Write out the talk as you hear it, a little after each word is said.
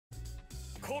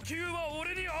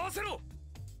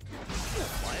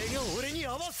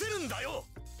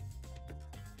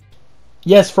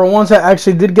Yes, for once I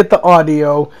actually did get the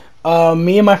audio.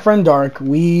 Me and my friend Dark,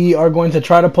 we are going to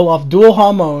try to pull off dual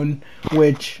HAMON,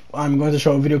 which I'm going to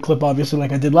show a video clip, obviously,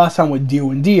 like I did last time with Dio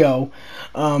and Dio.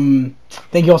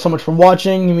 Thank you all so much for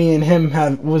watching. Me and him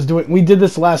we did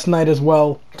this last night as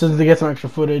well, just to get some extra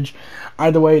footage.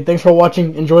 Either way, thanks for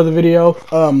watching. Enjoy the video.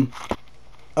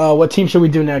 What team should we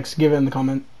do next? Give it in the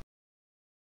comment.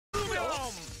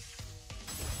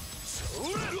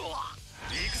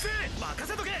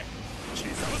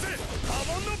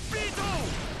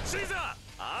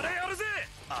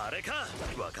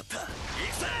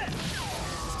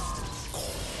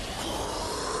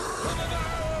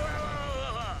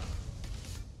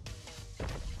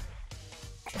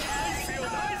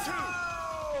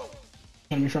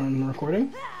 Can I make sure I'm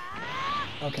recording?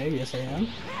 Okay, yes I am.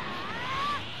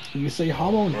 You say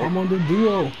HAMON, HAMON the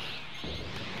duo.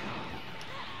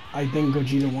 I think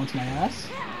Gogeta wants my ass.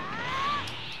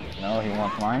 No, he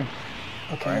wants mine.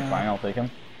 Okay. Alright, fine, I'll take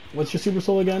him. What's your Super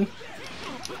Soul again?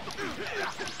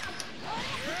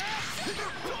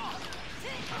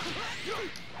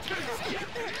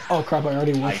 Oh crap, I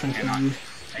already watched him from you.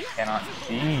 I cannot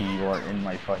see you are in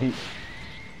my fight.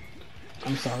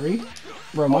 I'm sorry?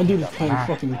 Bro, my dude is playing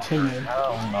fucking timid.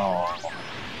 Hell no.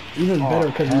 Even better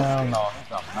because hell no,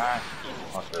 he's a max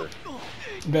fucker.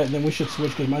 Bet, then we should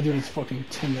switch because my dude is fucking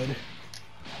timid.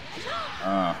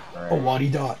 Right. Oh, Wadi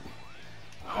Dot.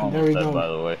 There we go. By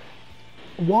the way.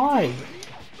 Why?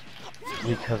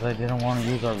 Because I didn't want to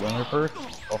use our limit first.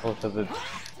 Also because it's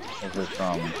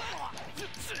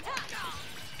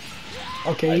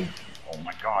Okay. Oh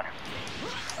my god.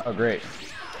 Oh great.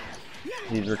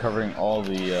 He's recovering all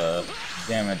the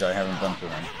damage I haven't done to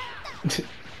him.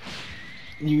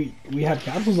 We have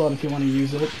capsules on if you want to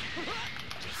use it.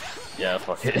 Yeah,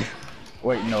 fuck it.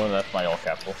 Wait, no, that's my all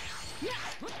capsule.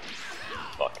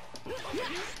 Fuck.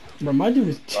 Bro, my dude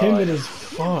is timid as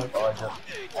fuck. I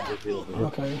just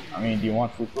okay. I mean, do you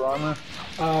want super armor?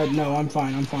 No, I'm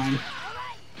fine. I'm fine.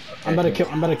 Okay,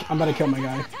 I'm about to kill my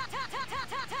guy.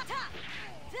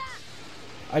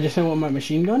 I just hit him with my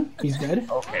machine gun. He's dead.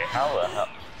 Okay, how the hell?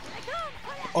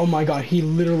 Oh my god, he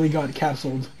literally got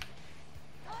capsuled.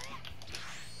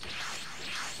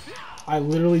 I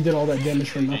literally did all that damage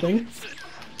for nothing.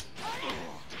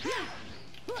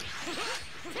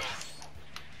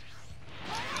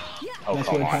 Oh, that's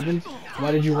what happened.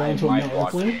 Why did you run into a male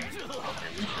airplane?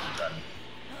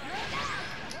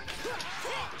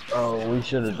 Oh, we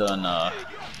should have done,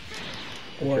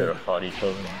 we should have fought each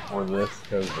other for this,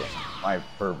 because my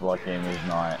per block game is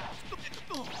not.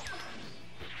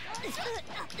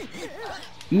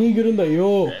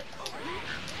 Yo.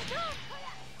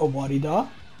 Oh, Wadi Da.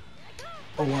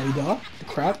 Oh, Wadi Da.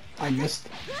 Crap, I missed.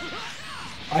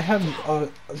 I have,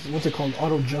 what's it called?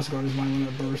 Auto Just Guard is my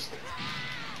limit burst.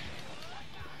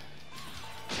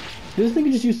 This thing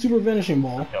can just use Super Vanishing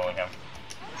Ball. Killing him.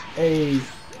 A.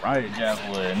 Right,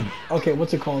 Javelin. Okay,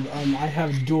 what's it called? I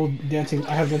have dual dancing.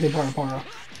 I have dancing para.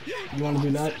 You want to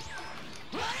do that?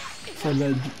 For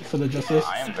the justice?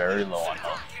 I am very low on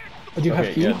health. Oh, do you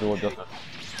have Q? Yeah, dual justice.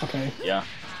 Okay. Yeah.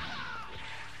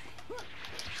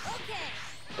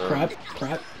 Crap.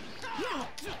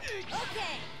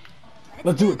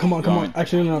 Let's do it. Come on.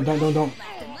 Actually, no, don't.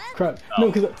 Crap.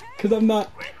 No, cause I'm not.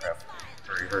 Wait, crap.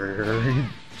 Hurry.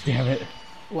 Damn it.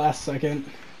 Last second.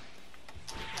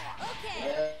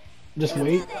 Just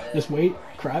wait.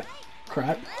 Crap.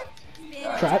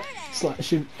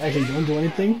 Should actually don't do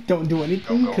anything. Don't do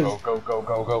anything. Go.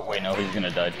 Wait, no, he's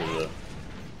gonna die to the.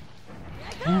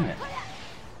 Damn it.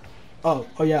 Oh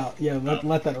yeah.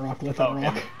 Let that rock. Let that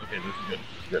rock. Okay, this is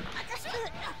good.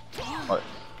 What?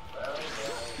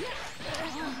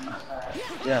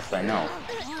 Yes, I know.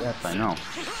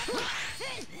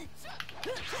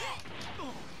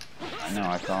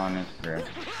 I saw on Instagram.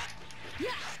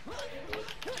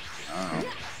 I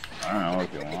don't know if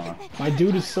you wanna. My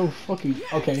dude is so fucking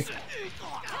okay.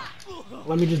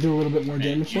 Let me just do a little bit more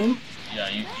damage to him. Yeah,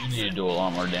 you need to do a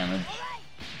lot more damage.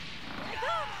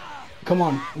 Come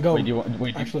on, go. Wait, do you want?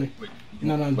 Wait, actually,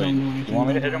 no, don't do anything. You want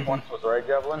me to hit him once with the right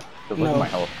javelin? Look at my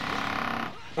health.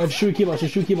 Shoot key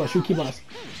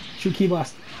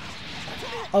blast.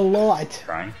 A lot.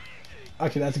 Trying.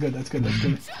 Okay, that's good.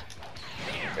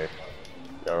 Okay.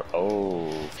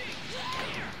 Oh.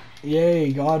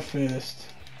 Yay, God Fist.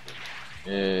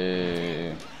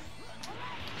 Yay.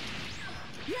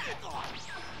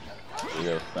 We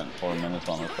guys spent 4 minutes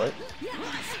on this fight.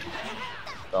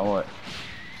 So what?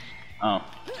 Oh,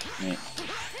 neat.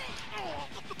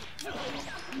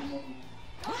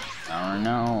 Hour and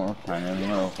now or kind of in the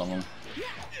middle of something.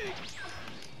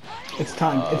 It's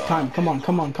time. It's time. Come on.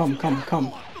 Come on. Come. Come.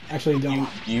 Come. Actually, don't.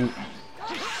 You.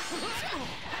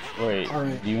 Wait. All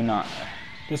right. Do you not?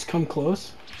 Just come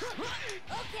close.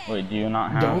 Wait. Do you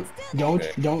not have? Don't.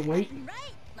 Okay. Don't wait.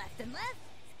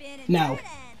 Now.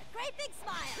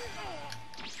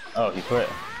 Oh, he quit.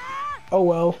 Oh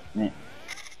well. Yeah.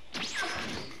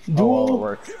 Duel. Oh, well, it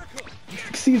worked.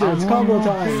 Caesar, it's combo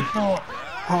time.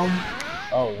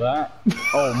 Oh, that?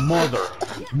 Oh,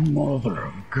 mother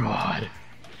of God.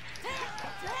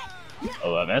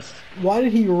 Oh, that missed? Why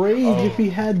did he rage if he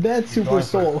had that super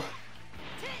soul?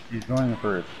 He's going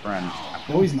for his friend.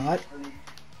 No, he's not.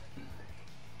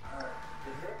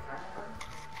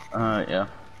 Yeah.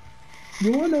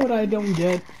 You wanna know what I don't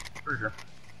get? For sure.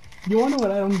 You wanna know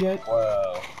what I don't get?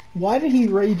 Wow. Why did he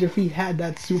rage if he had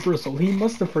that super soul? He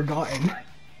must have forgotten.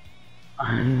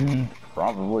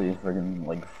 Probably. Freaking,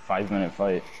 like, 5-minute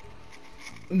fight.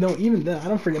 No, even then, I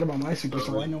don't forget about my super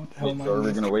soul. I know what the hell mine So are we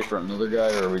is. gonna wait for another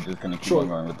guy, or are we just gonna keep on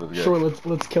going with this guy? Sure,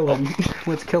 let's kill him.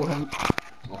 Let's kill him.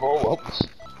 Oh,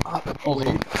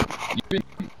 Wait.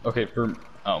 okay,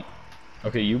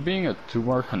 okay, you being a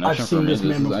 2-bar connection I've seen this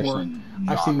man is before.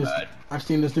 actually not bad. I've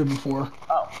seen this dude before.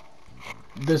 Oh.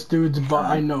 This dude's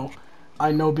I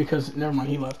know because never mind,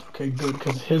 he left. Okay, good,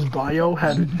 because his bio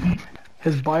had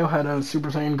a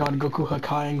Super Saiyan God Goku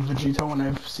Hakaiing Vegito, and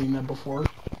I've seen that before.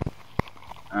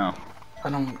 Oh. I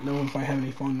don't know if I have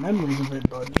any fond memories of it,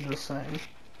 but I'm just saying.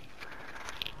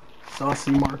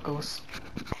 Saucy Marcos.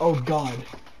 Oh God.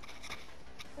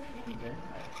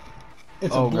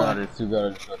 It's a black. God, it's 2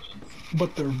 God instructions.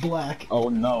 But they're black. Oh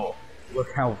no.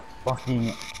 Look how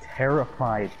fucking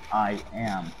terrified I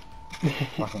am.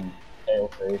 Fucking pale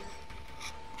face.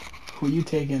 Who you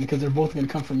taking? Because they're both gonna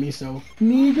come from me, so.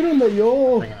 Negro le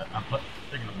yo! I'm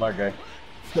taking the black guy.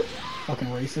 Fucking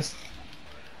racist.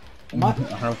 I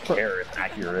don't care, it's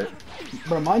accurate.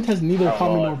 Bro, mine has neither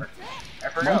Kami nor. I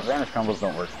forgot vanish combos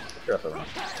don't work.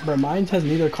 Bro, mine has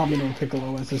neither Kami nor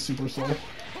Piccolo as his super soul.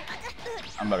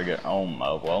 I'm about to get. Oh,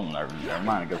 well, never mind.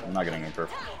 I guess I'm not getting it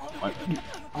first. What?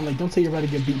 I'm like, don't say you're about to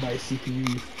get beat by a CPU,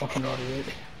 you fucking idiot.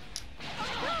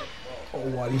 Oh,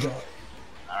 what is that?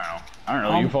 I don't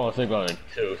know. You fall asleep by like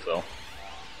 2, so.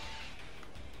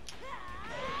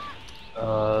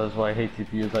 That's why I hate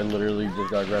CPUs. I literally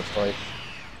just got grabbed twice.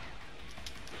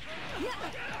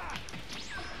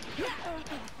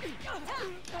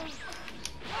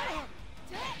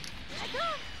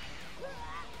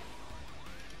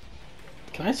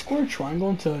 Can I score a triangle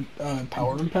into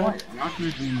power impact? I'm not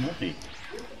gonna do multi.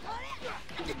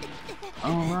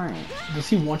 Alright. Does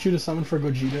he want you to summon for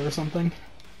Gogeta or something?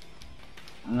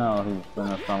 No, he's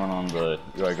gonna summon on the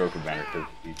UI Goku banner because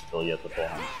he's still yet to pull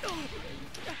him.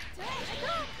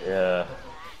 Yeah.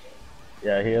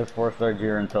 Yeah, he has 4-star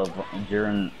Jiren until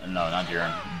Jiren. No, not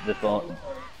Jiren. This all.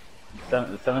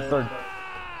 7-star.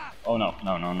 Oh no.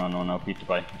 Pizza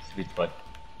Pie. Pizza Pie.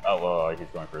 Oh, well, he's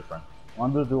going for his friend.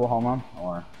 Want to do a HAMON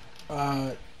or?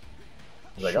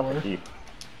 He's like, sure. up the key.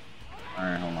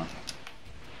 Alright, hold on.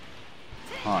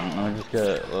 Hold on, let me just get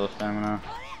a little stamina.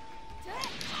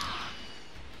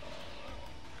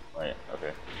 Wait,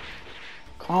 okay.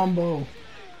 Combo.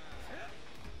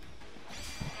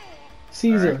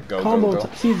 Caesar, right, go, combo, go.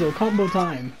 Caesar, combo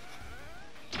time.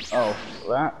 Oh,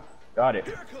 that? Got it.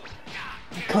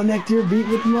 Connect your beat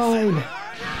with mine.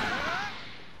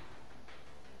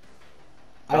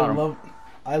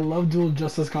 I love Dual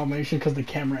Justice combination because the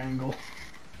camera angle.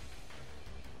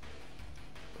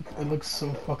 It looks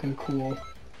so fucking cool.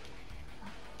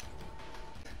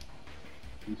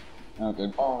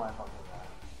 Okay. Oh my god.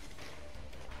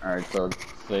 Alright, so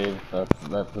save.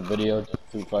 That's the video.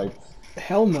 Just 2 fights.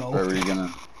 Hell no. Or are we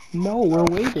gonna? No, we're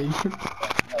waiting. I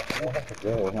have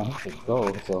to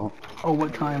go. So. Oh,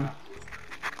 what time?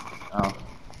 Oh.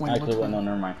 Wait, Actually, what time? no,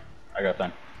 never mind. I got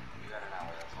time.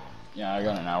 Yeah, I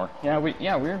got an hour. Yeah, we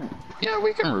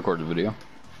can record the video.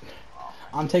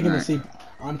 I'm taking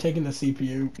I'm taking the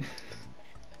CPU.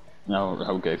 No,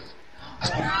 okay.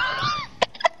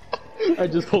 I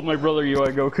just told my brother UI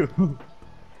Goku.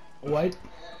 What?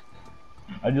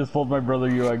 I just told my brother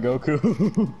UI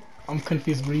Goku. I'm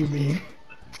confused. What do you mean?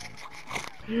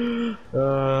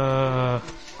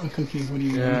 I'm confused. What do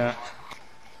you mean? Yeah.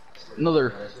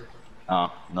 Another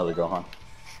Gohan.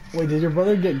 Wait, did your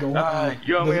brother get Gohan?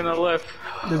 You want me on the left?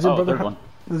 Does your brother one.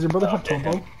 Does your brother have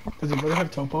Topo? Does your brother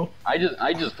have Topo? I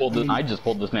just pulled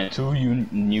this man 2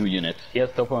 new units. He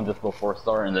has Topo on Dispo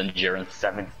 4-star and then Jiren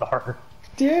 7-star.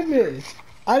 Damn it!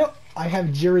 I have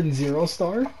Jiren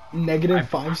 0-star,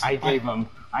 -5.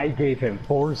 I gave him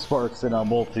 4 sparks in a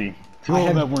multi. 2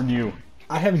 of them were new.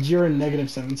 I have Jiren negative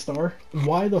 7 star.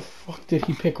 Why the fuck did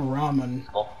he pick ramen?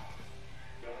 Oh.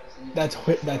 That's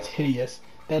hideous.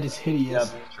 That is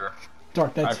hideous. Yeah, sure.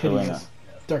 Dark, that's Actually, hideous.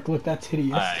 Dark, look, that's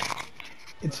hideous. Alright.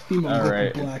 It's female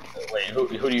Alright. black. Wait,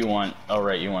 who do you want? Oh,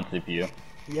 right, you want CPU.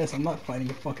 Yes, I'm not fighting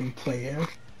a fucking player.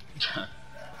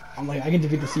 I'm like, I can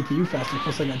defeat the CPU faster,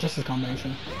 plus I got Justice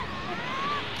combination.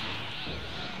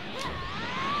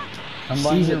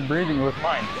 Combine your breathing with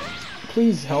mine.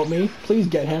 Please help me. Please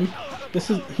get him.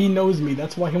 He knows me,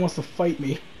 that's why he wants to fight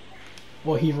me.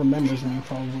 Well, he remembers me,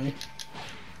 probably.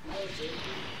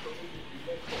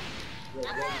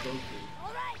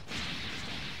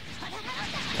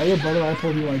 Tell your brother I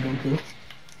told you I Goku.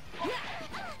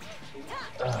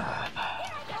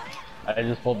 I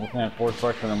just pulled this man 4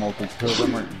 sparks and a multi. 2 of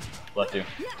them are left you.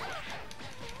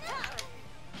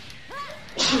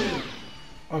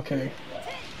 Okay.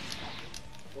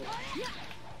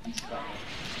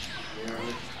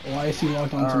 Why is he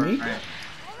locked onto me?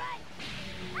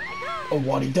 A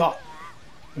Wadi Dot.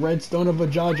 Redstone of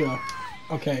Ajaja.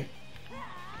 Okay.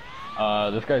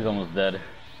 This guy's almost dead.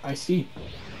 I see.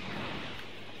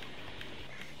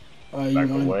 You Back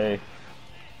want? away.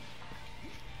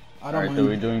 I don't Alright, mind. so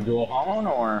we doing dual HAMON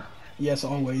or? Yes,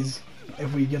 always.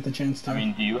 If we get the chance to. I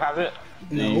mean, do you have it?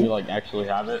 Do No. you like actually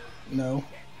have it? No.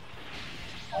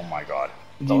 Oh my god.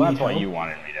 Do So you that's need why help? you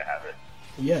wanted me to have it.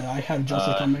 Yeah, I have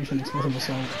Justice combination explosive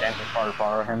assault. Can't just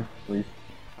fire him, please.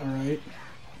 Alright.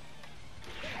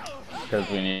 Because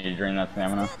we need to drain that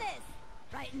stamina.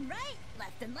 Right and right,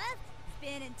 left and left,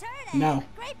 spin and turn and Now.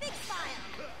 great big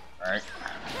smile. Alright.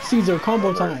 Caesar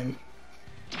combo time.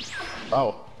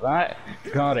 Oh, that?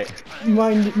 Got it.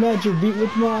 Mind magic beat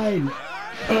with mine.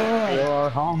 Your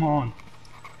HAMON.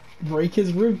 Break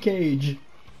his rib cage.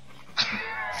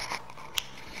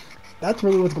 That's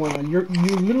really what's going on. You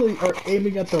literally are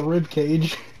aiming at the rib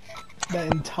cage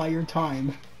that entire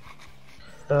time.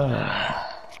 That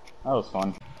was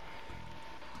fun.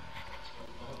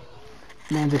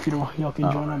 Man, if you don't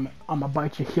yucking join, I'ma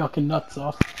bite your yucking nuts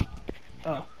off.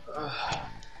 Oh.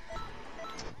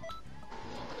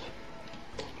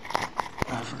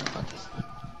 I forgot about this.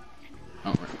 Oh,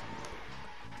 right.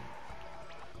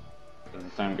 It's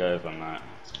the same guy as on that.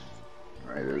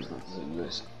 Right, there's nothing to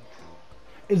this.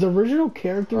 Is original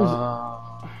characters...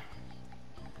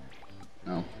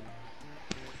 No.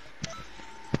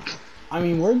 I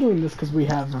mean, we're doing this because we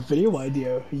have a video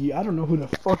idea. I don't know who the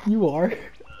fuck you are.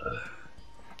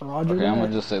 Roger Okay, that? I'm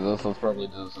gonna just say this. Let's probably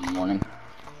do this in the morning.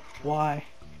 Why?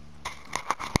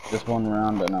 Just one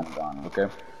round and I'm done, okay?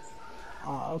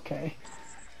 Ah, okay.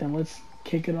 Then let's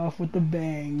kick it off with a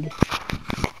bang.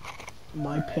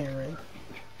 My parent.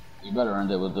 You better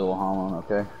end it with dual HAMON,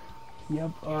 okay?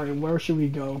 Yep, alright, where should we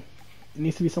go? It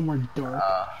needs to be somewhere dark.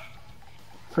 I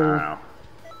For don't know.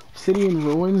 City in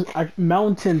Ruins?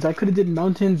 Mountains, I could've did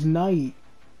Mountains Night.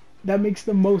 That makes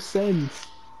the most sense.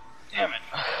 Damn it.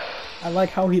 I like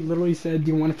how he literally said,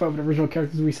 do you want to fight with original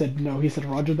characters? We said no. He said,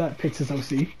 Roger that, picks his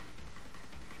OC.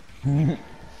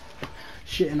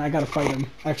 Shit, and I gotta fight him.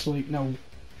 Actually, no.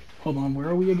 Hold on, where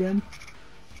are we again?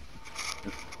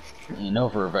 You know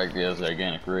for a fact he has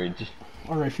gigantic rage.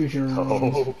 Alright, future.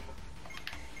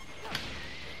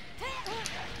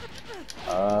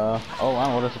 Oh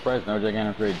wow, what a surprise, no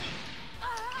gigantic rage.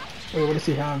 Wait, what does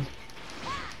he have?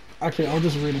 Actually, I'll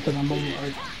just read it because I'm over.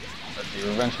 Let's see,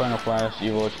 Revenge Final Flash,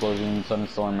 Evil Explosion, Sudden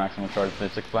Storm, Maximum Charge,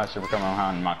 Basic Flash, Super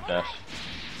Kamehameha, and Mach Dash.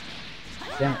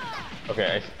 Damn it.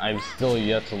 Okay, I've still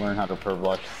yet to learn how to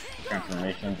per-block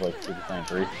transformations like Super Saiyan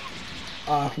 3.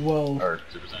 Well, Or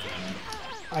Super Saiyan, I mean.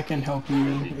 I can help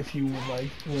you if you would like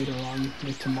later on,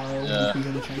 like tomorrow, if we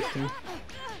get a chance to.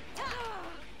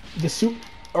 The suit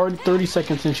already 30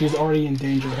 seconds and she's already in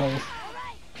danger health.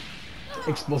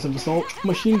 Explosive assault,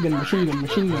 machine gun, machine gun,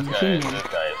 machine gun, machine gun. This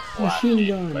guy is flashy. Machine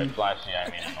gun. By flashy, I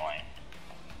mean annoying.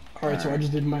 Alright, so I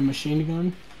just did my machine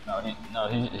gun. No,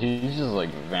 he's just like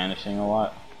vanishing a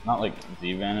lot. Not like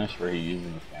Z vanish where he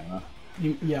uses the stamina.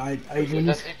 Yeah, Is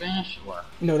that Z vanish or?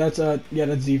 No, that's yeah,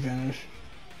 that's Z vanish.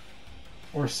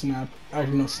 Or snap.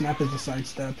 Actually, no, snap is the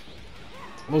sidestep.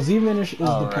 Well, Z vanish is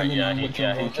dependent on what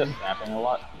you're he's watching. just snapping a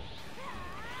lot.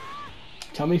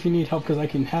 Tell me if you need help, because I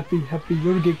can happy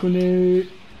Yorgekune.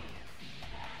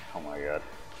 Oh my god.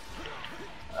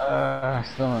 I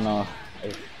still don't know.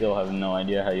 I still have no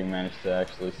idea how you managed to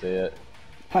actually say it.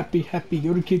 Happy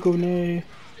Yorgekune.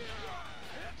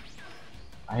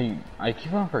 I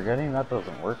keep on forgetting that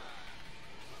doesn't work.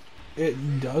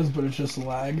 It does, but it's just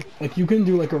lag. Like, you can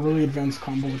do like a really advanced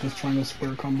combo with this triangle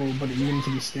square combo, but you need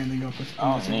to be standing up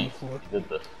on the floor. Did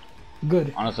this.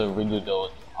 Good. Honestly, if we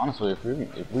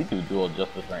do dual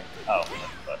justice right. Oh,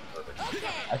 that's perfect.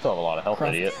 I still have a lot of health,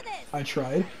 idiot. I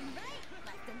tried.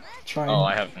 Tried. Oh,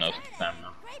 I have no stamina.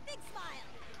 Great big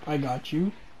smile. I got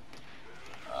you.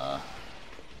 My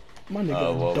What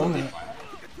nigga, done was he it. playing?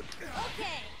 Okay.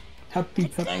 Happy,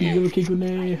 Thank happy, you. little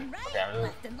kikune. Right, Okay,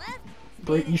 left and left.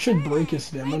 Break. You should break his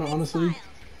stamina, Great big honestly.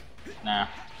 smile. Nah.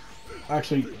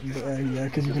 Actually, yeah,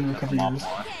 because you can recover Come on, yours.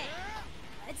 more. Okay.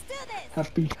 Let's do this.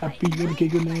 Happy, happy, little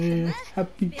kikune.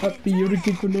 Happy, Spin happy, and little turn.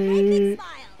 Great kikune. big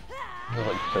smile. Just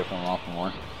like pissing him off more.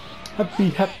 Happy,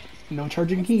 happy. No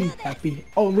charging key. Happy.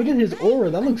 Oh, look at his aura.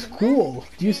 That looks cool.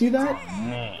 Do you see that?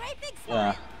 Mm. Great big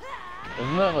Yeah. smile.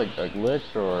 Isn't that like a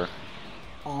glitch or?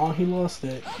 Aw, he lost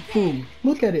it. Boom.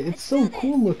 Look at it. It's so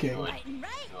cool looking. Right and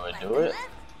right. Do I left do and it? left.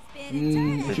 Spin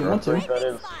and turn. If you want to. Great That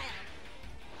big is-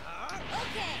 smile.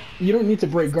 Okay. You don't need to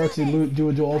break guards to do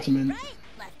a dual ultimate. Right,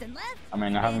 left and left. I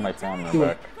mean, I have my stamina Do it.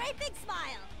 back. Great big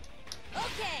smile.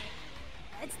 Okay.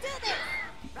 Let's do this.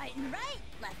 Right and right.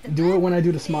 Left and Do it left. when I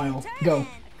do the Spin and smile. turn. Go.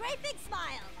 Great big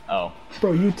smile. Oh,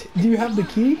 Bro, do you have the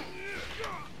key?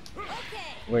 Okay.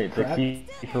 wait, the Crap. key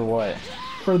for what?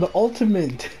 For the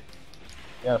ultimate.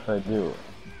 Yes, I do.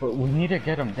 But we need to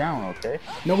get him down, okay?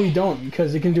 No, we don't,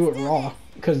 because they can do it raw.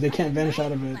 Because they can't vanish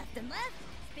out of it. Left and left.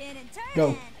 Spin and turn.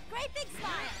 Go. Great big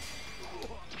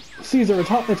smile. Caesar,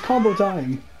 it's combo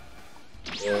time.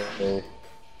 Yeah,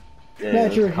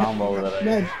 Match your this combo that I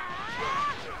Match.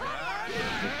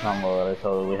 this combo that I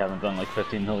totally haven't done like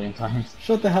 15 million times.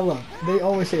 Shut the hell up. They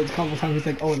always say it's combo time. He's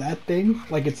like, oh, that thing?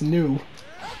 Like it's new.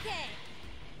 Okay.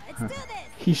 Let's do this.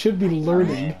 He should be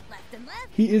learning. Left and left.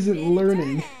 He isn't Spin and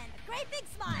learning. turn. Great big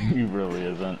smile. He really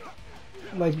isn't.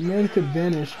 Like, man could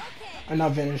vanish. Okay. Or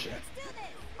not vanish. Let's do this.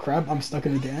 Crap, I'm stuck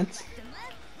in a dance. Left and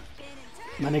left. Spin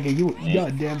and turn. My nigga,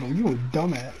 goddamn, bro, you a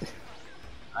dumbass.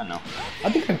 I know.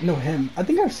 I think I know him. I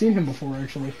think I've seen him before,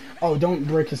 actually. Oh, don't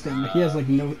break his stamina. He has, like,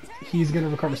 no... He's gonna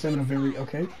recover stamina very...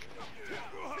 Okay.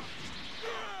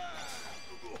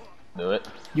 Do it.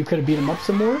 You could have beat him up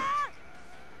some more.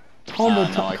 Combo,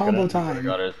 No, I combo couldn't. I time.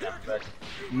 got his stamina back.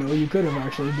 No, you could have,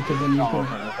 actually, because then you No, could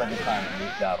for the second time in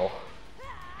this battle.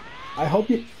 I hope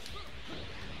you...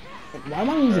 Why am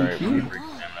I losing Alright, let me Q? break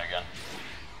stamina again.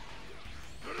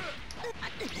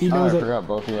 He Oh, I knows that... forgot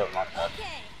both of you have knocked that. Okay.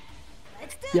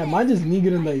 Let's do Yeah, this. mine is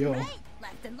Negan and Dayo. Right,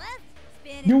 left and left.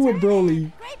 Spin Do and it, turn.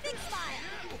 Broly. Great big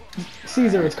smile.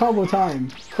 Caesar, it's combo time.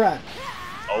 Crap.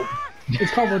 Oh.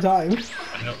 It's combo time.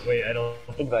 Wait, I don't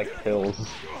think that kills.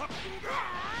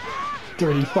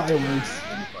 Dirty fireworks.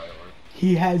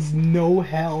 He has no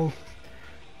health.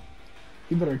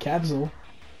 You better capsule.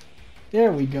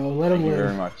 There we go. Let him Thank you very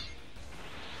live. much.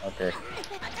 Okay.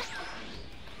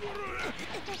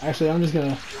 Actually, I'm just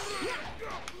gonna...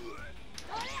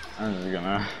 I'm just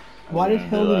gonna... Why the I'm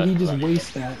hell gonna did do he that. just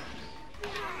waste that?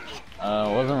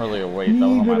 It wasn't really a waste, that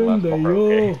was on my Negan left and bar,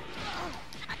 okay?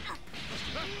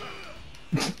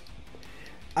 Dayo.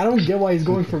 I don't get why he's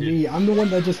going for me. I'm the one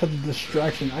that just had the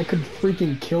distraction. I could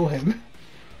freaking kill him.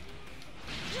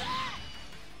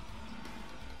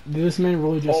 This man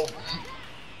really just...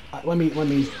 let me...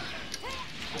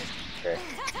 Okay.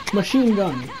 Machine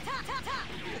gun.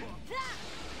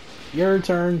 Your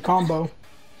turn. Combo.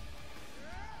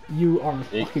 You are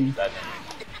Eek, fucking... that-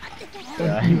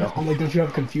 Yeah, I know. I'm like, don't you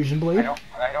have Confusion Blade?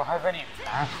 I don't have any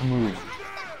fast moves.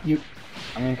 You...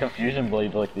 I mean, Confusion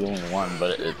Blade's like the only one,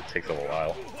 but it takes a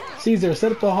while. Caesar,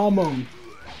 set up the HAMON.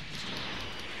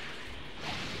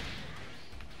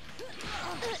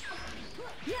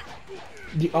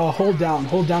 Hold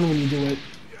down when you do it.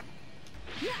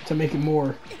 To make it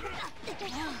more.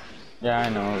 Yeah, I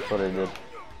know, that's what I did.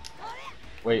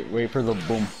 Wait for the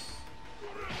boom.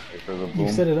 Wait for the boom.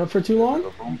 You set it up for too long?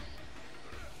 Boom.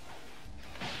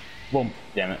 Boom.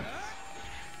 Damn it.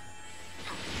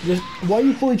 Just, why are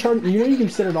you fully charged? You know you can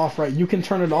set it off right. You can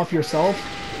turn it off yourself.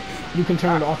 You can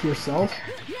turn it off yourself.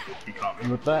 You caught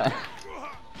me with that.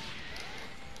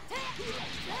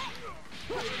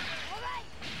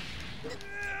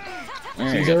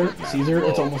 Caesar,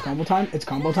 it's almost combo time. It's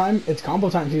combo time. It's combo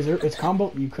time, Caesar. It's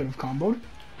combo. You could have comboed.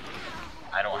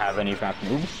 I don't have any fast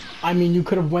moves. I mean, you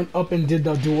could have went up and did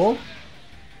the duel.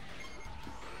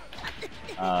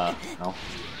 No.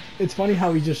 It's funny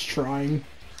how he's just trying.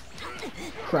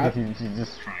 Crap. He's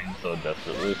just trying so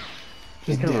desperately.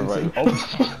 Just He could've dancing.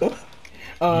 revived-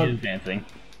 Oh, he is dancing.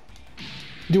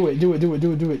 Do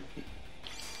it.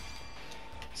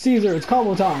 Caesar, it's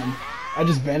combo time. I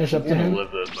just vanish up to He's gonna him.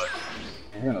 live this, but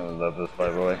he's gonna live this, by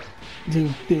the way.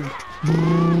 Ding, ding.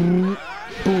 Boom.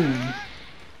 Oh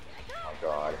my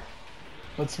god.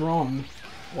 What's wrong?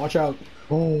 Watch out.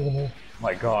 Oh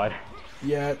my god.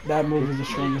 Yeah, that move is the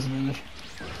strongest vanish.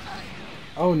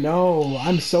 Oh no,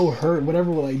 I'm so hurt.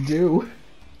 Whatever will I do?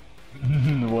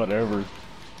 Whatever.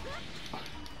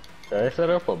 Should I set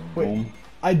up a Wait. boom?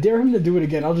 I dare him to do it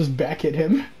again. I'll just back hit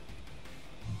him.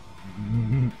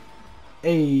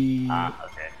 Hey. Ah,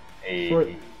 okay.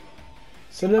 Hey.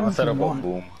 Set it up I'll if set you up a want.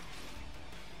 boom.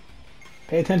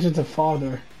 Pay attention to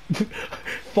father.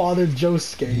 Father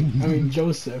Josuke. I mean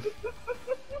Joseph.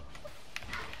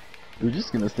 We're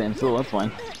just gonna stand still, that's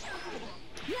fine.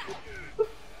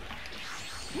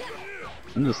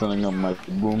 I'm just setting up my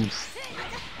booms.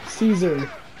 Caesar.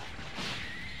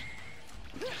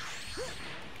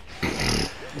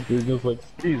 He's just like,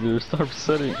 Caesar, stop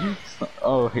setting.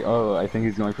 Oh, I think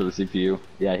he's going for the CPU.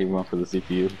 Yeah, he went for the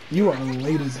CPU. You are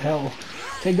late as hell.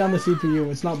 Take down the CPU,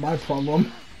 it's not my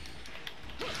problem.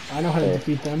 I know how to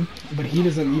defeat them, but he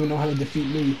doesn't even know how to defeat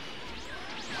me.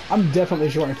 I'm definitely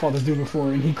sure I fought this dude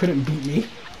before and he couldn't beat me.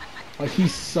 Like, he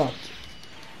sucked.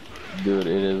 Dude,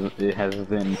 it has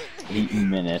been 8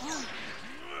 minutes.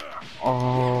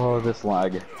 Oh, this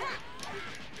lag.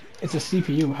 It's a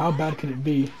CPU, how bad could it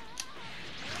be?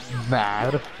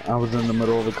 Bad. I was in the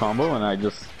middle of a combo and I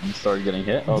just started getting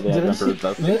hit. Oh, they have Emperor's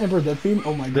Death Is Beam. that Emperor's Death Beam?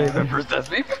 Oh my They have god. Emperor's Death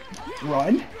Beam?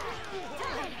 Run.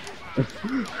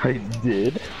 I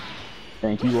did.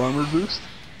 Thank you, armor boost.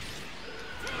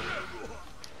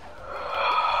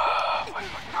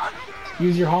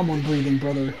 Use your HAMON breathing,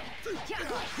 brother.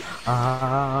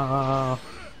 Ah.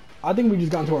 I think we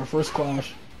just got into our first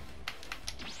clash.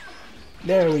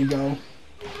 There we go.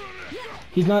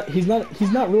 He's not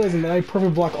realizing that I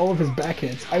perfect block all of his back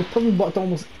hits. I perfect blocked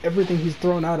almost everything he's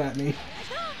thrown out at me.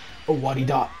 Oh, wadi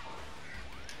dot.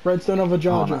 Redstone of a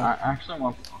jaw Hold on, I drop. actually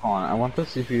want. Hold on, I want the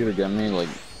CPU to get me like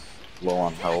low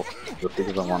on health, just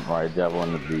because I want Riot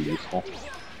Javelin to be useful.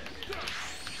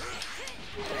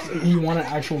 You want an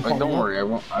actual Like, don't follow-up? worry,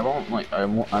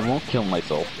 I won't kill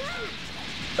myself.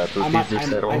 That's what Caesar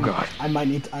said. Oh god. I might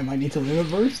need to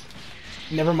Xenoverse.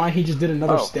 Never mind, he just did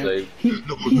another save.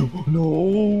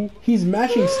 No. He's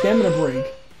mashing stamina break.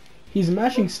 He's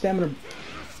mashing stamina.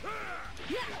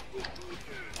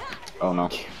 Oh no.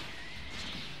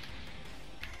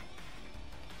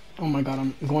 Oh my god,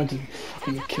 I'm going to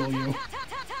fucking kill you.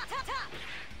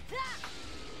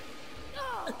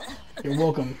 You're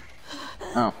welcome.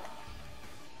 Oh.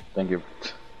 Thank you.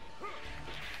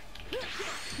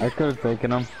 I could have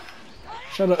taken him.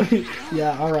 Shut up.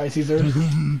 Yeah, alright, Caesar.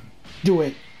 Do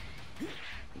it.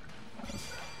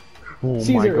 Oh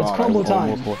Caesar, my god, it's combo I was time.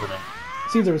 almost looking at-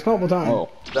 Caesar, it's combo time. Oh,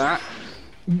 that?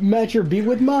 Match your beat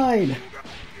with mine.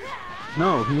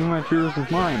 No, he matched yours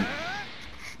with mine.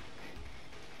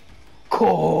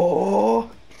 Cool.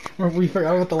 We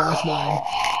forgot about the last line.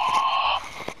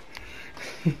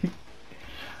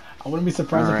 I wouldn't be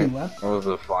surprised if he left. That was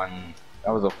a fun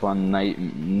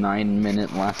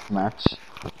 9-minute last match.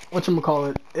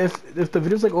 Whatchamacallit, if the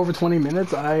video's like over 20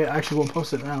 minutes, I actually will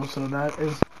post it now, so that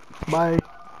is bye.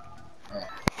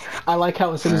 I like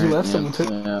how as soon as you left, someone took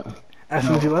as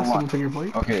soon as you left, someone took your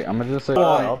plate. Okay, I'm gonna just say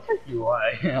Why? I'll take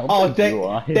UI. Oh,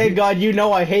 thank God, you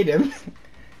know I hate him.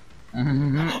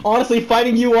 Honestly,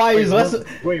 fighting UI is less.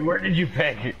 Wait, where did you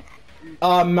pick?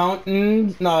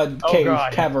 Mountain, cave,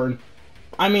 God. cavern.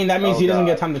 I mean, that means he doesn't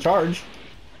get time to charge.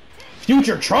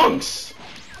 Future Trunks!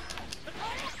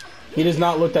 He does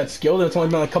not look that skilled, it's only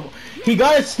been like a couple. He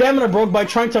got his stamina broke by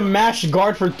trying to mash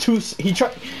guard for two. He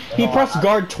pressed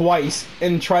guard twice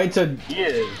and tried to.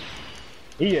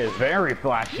 He is very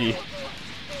flashy.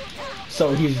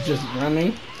 So he's just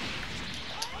running.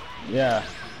 Yeah.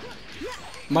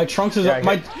 My Trunks is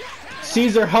my.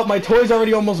 Caesar, help! My toy's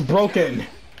already almost broken.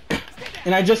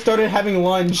 And I just started having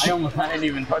lunch. I didn't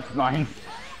even touch mine.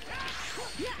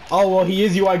 Oh well, he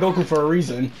is UI Goku for a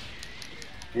reason.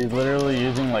 He's literally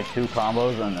using like 2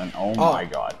 combos and then oh my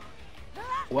god.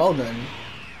 Well then.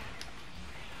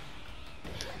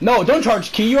 No, don't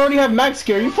charge Ki. You already have max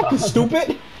gear. Are you fucking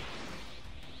stupid?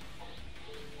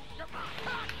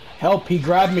 Help! He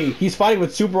grabbed me. He's fighting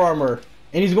with super armor,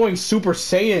 and he's going Super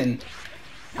Saiyan.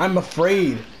 I'm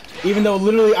afraid, even though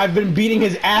literally I've been beating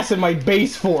his ass in my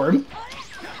base form.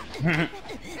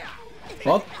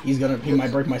 Well, he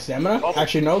might break my stamina.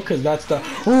 Actually, no, because that's the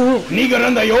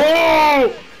Nigaranda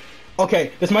yo.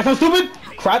 Okay, this might sound stupid.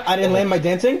 Crap, I didn't land my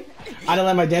dancing.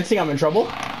 I'm in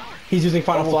trouble. He's using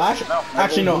Final Flash.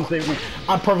 Actually, no.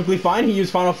 I'm perfectly fine. He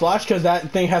used Final Flash because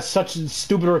that thing has such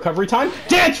stupid recovery time.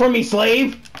 Dance for me,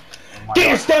 slave! Get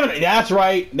your stamina! That's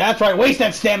right. Waste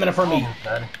that stamina for me.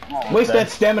 Waste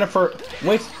that stamina for...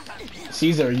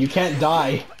 Caesar, you can't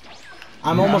die.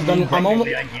 I'm almost done.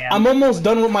 I'm almost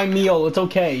done with my meal. It's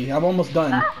okay. I'm almost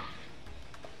done.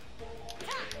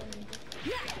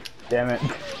 Damn it.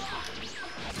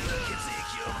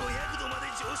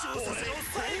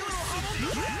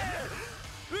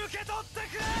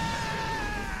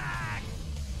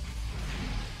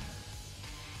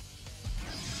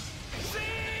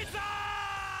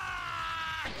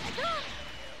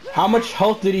 How much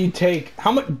health did he take?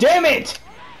 How much? Damn it!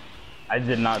 I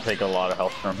did not take a lot of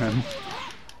health from him.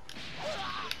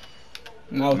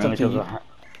 No, it's up to you.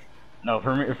 No,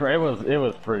 for me, it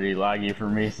was pretty laggy for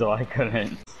me, so I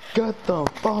couldn't. Get the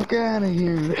fuck out of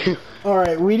here.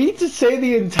 Alright, we need to say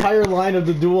the entire line of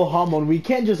the dual Hamon. We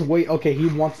can't just wait. Okay, he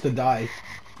wants to die.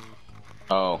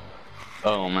 Oh.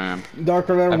 Oh, man. Dark,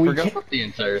 remember, I we forgot can't... what the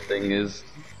entire thing is.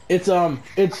 It's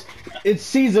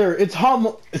Caesar, it's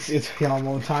Hamon, it's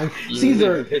Hamon time.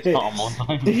 Caesar, It's Hamon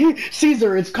time.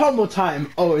 Caesar, it's combo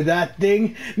time. Oh, that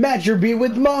thing? Match your beat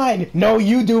with mine. No,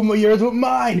 you do yours with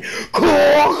mine.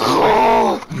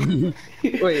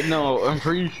 Wait, no, I'm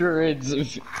pretty sure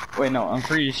it's... Wait, no, I'm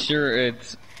pretty sure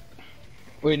it's...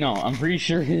 Wait, no, I'm pretty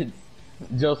sure it's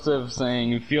Joseph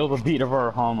saying, feel the beat of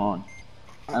our Hamon.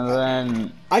 And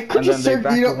then... I could just search,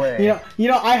 you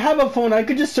know, I have a phone, I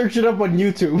could just search it up on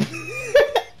YouTube.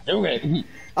 Do it.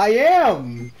 I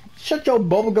am! Shut your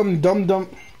bubblegum dum-dum.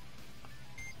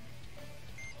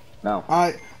 No.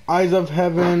 Eyes of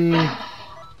Heaven...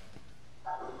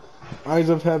 Eyes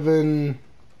of Heaven...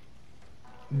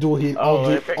 Dual heat. Oh,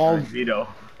 they picked Vito.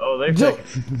 Oh, they picked...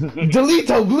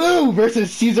 Delito Blue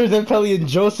versus Caesar Zempelli and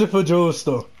Joseph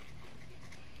Ajosto.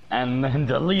 And then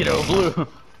Delito Blue.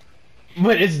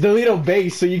 But it's Delito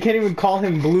base, so you can't even call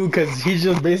him Blue because he's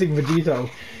just basic Vegito.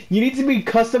 You need to be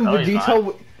custom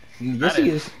Vegito. Yes, he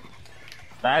is.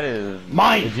 That is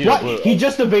mine. Vegito What? Blue. He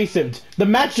just evasive. The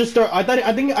match just started. I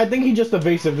think he just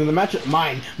evasive, and the match.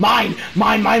 Mine. Mine.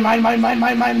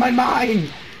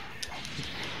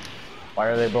 Why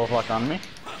are they both locked on me?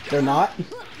 They're not.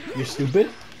 You're stupid.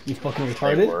 You fucking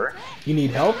retarded. They were. You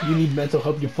need help. You need mental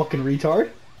help. You fucking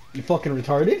retard. You fucking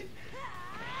retarded.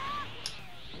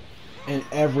 And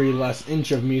every last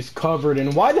inch of me is covered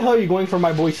in. Why the hell are you going for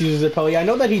my boy Caesar Zempelli? I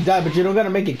know that he died, but you don't gotta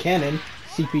make it canon.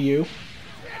 CPU.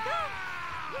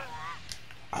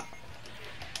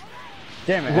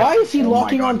 Damn it. Why is he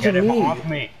locking onto Get him me? off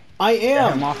me? I am.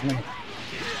 Get him off me.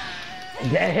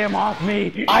 Get him off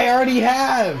me. I already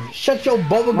have. Shut your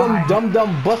bubblegum dum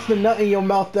dum bust the nut in your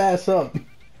mouth ass up.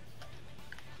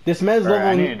 This man's level.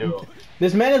 I need to do it.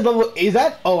 This man is level. Is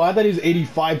that? Oh, I thought he was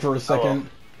 85 for a second.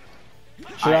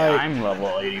 I'm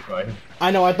level 85.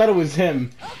 I know, I thought it was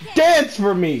him. Dance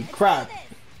for me! Crap.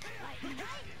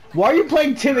 Why are you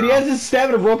playing timid? He has his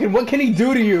stamina broken. What can he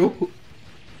do to you?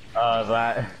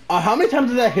 That... how many times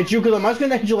did that hit you? Because I'm just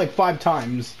gonna hit you like 5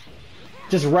 times.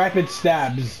 Just rapid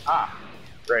stabs. Ah,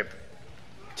 great.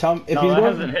 Tell him if no, he's that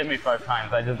going... hasn't hit me 5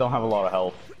 times. I just don't have a lot of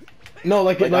health. No,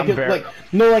 like it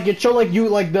showed like you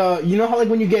like the you know how like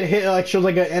when you get hit it like shows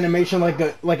like an animation like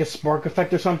a spark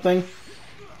effect or something.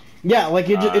 Yeah, like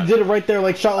it did it right there,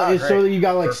 like shot like it so that you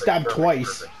got like stabbed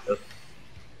twice. Perfect.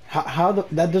 How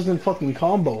that doesn't fucking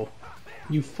combo?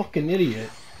 You fucking idiot.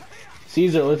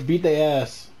 Caesar, let's beat the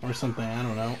ass or something. I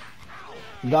don't know.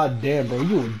 God damn, bro,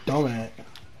 you were dumb at it.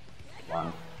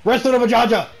 Rest of the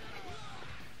Vajaja.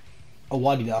 Oh,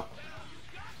 Wadida.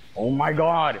 Oh my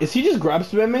god. Is he just grab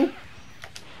spamming?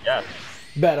 Yes.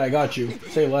 Bet I got you.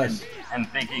 Say less. And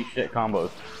thinking shit combos.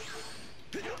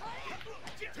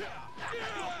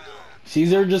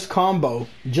 Caesar, just combo.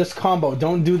 Just combo.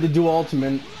 Don't do the dual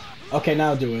ultimate. Okay,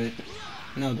 now do it.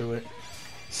 Now do it.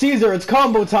 Caesar, it's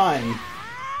combo time!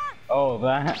 Oh,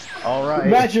 that? Alright.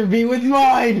 Match your beat with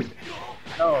mine!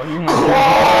 No, you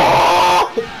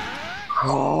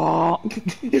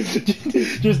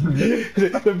just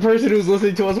the person who's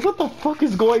listening to us, what the fuck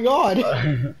is going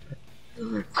on?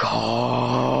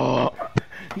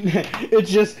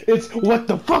 It's what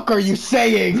the fuck are you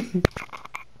saying?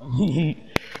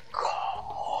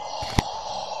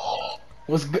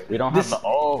 What's good? We don't have the.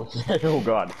 Oh, shit. Oh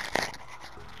god.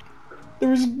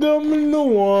 There's gum in the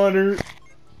water.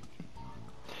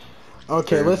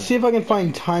 Okay, let's see if I can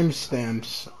find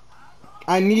timestamps.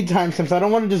 I need timestamps. I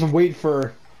don't want to just wait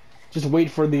for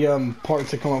the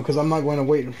parts to come up because I'm not going to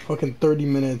wait fucking 30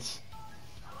 minutes.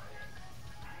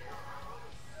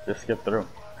 Just skip through.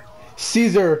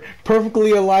 Caesar,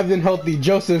 perfectly alive and healthy.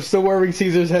 Joseph, still wearing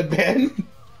Caesar's headband.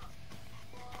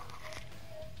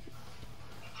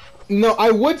 No,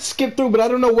 I would skip through, but I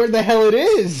don't know where the hell it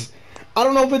is. I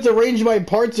don't know if it's arranged by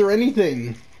parts or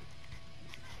anything.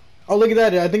 Oh, look at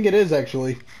that. I think it is,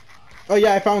 actually. Oh,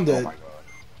 yeah, I found it. Oh my God.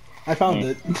 I found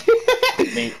it.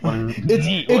 What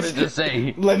did it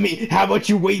say? How about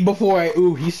you wait before I...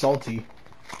 Ooh, he's salty.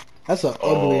 That's an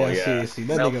ugly ass CAC.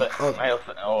 That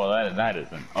nigga... that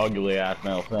is an ugly ass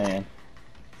male fan.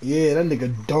 Yeah, that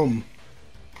nigga dumb.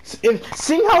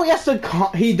 Seeing how he has to...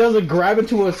 he does a grab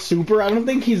into a super, I don't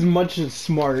think he's much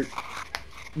smart.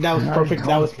 That was perfect.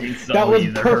 That was think so that was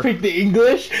either. perfect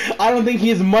English. I don't think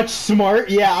he is much smart.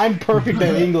 Yeah, I'm perfect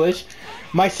at English.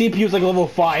 My CPU is like level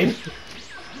 5.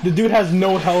 The dude has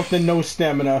no health and no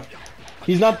stamina.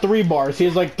 He's not 3 bars. He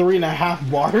has like 3.5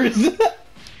 bars.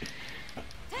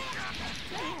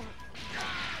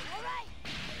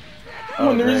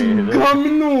 When there's gum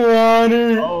in the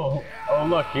water. Oh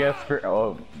look, yes.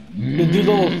 The dude's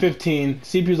level 15.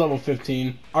 CPU's level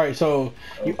 15. Alright, so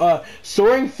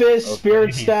Soaring Fist,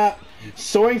 Spirit Stab,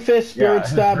 Soaring Fist, Spirit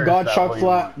Stab, Spirit God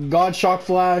Stab, Shock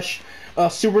Flash,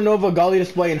 Supernova, Golly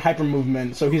Display, and Hyper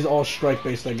Movement. So he's all strike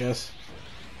based, I guess.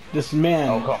 This man.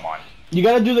 Oh come on. You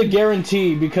gotta do the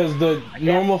guarantee because the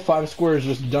normal 5 square is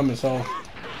just dumb as hell.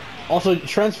 Also,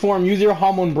 transform, use your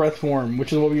Hamon breath form,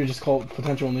 which is what we would just call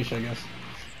potential unleash, I guess.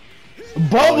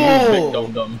 Bubble! Oh, you big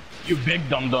dum-dum. You big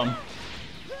dum-dum.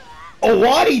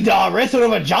 Owari da, rest of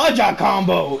a Jaja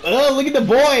combo. Ugh, look at the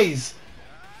boys.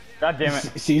 God damn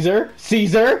it. Caesar,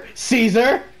 Caesar,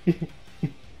 Caesar.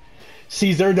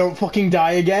 Caesar, don't fucking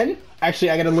die again. Actually,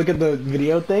 I gotta look at the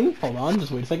video thing. Hold on,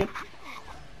 just wait a second.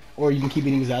 Or you can keep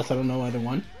eating his ass. I don't know either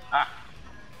one.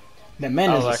 That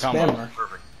man is a spammer.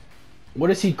 What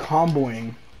is he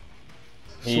comboing?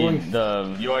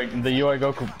 The UI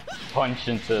Goku punch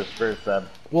into Spirit Stab.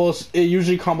 Well, it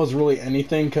usually combos really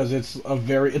anything because it's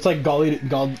like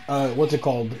what's it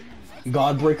called?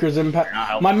 Godbreaker's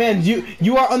impact. My man,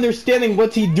 you are understanding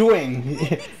what's he doing.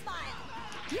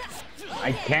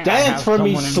 I can't Dance for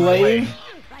me, slave.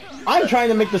 I'm trying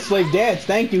to make the slave dance.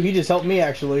 Thank you. He just helped me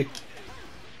actually.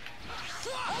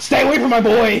 Stay away from my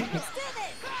boy.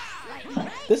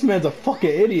 This man's a fucking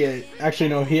idiot. Actually,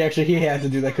 no. He had to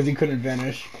do that because he couldn't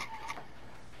vanish.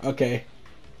 Okay.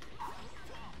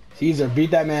 Caesar,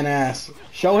 beat that man ass.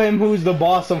 Show him who's the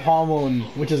boss of Hamon,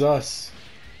 which is us.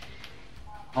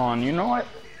 You know what?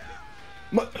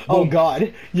 Oh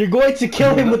god, you're going to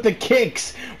kill him with the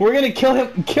kicks. We're gonna kill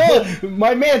him. Kill him.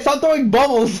 My man, stop throwing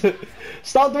bubbles.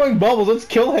 Stop throwing bubbles. Let's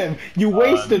kill him. You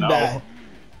wasted no. that.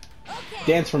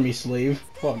 Dance for me, slave.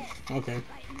 Fuck. Okay.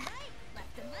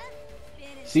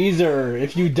 Caesar,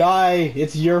 if you die,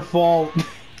 it's your fault.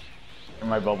 Can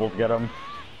my bubbles get him?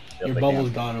 Yes, Your bubbles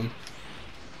got him.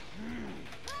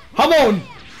 Hamon!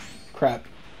 Crap.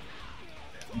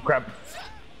 Crap.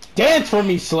 Dance for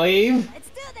me, slave. Let's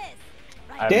do this.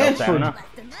 I have Dance no for stamina.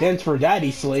 dance for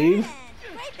daddy, slave.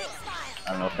 Great big smile.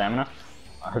 I have no stamina.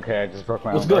 Okay, I just broke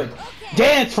my What's own good? leg.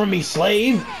 Dance for me,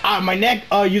 slave. My neck.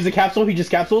 Use a capsule. He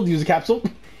just capsuled. Use a capsule.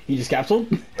 He just capsuled.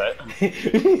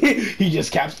 He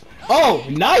just capsuled. Oh,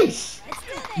 nice.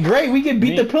 Great, we can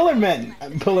beat the Pillar Men.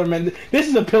 Pillar Men. This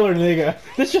is a pillar nigga.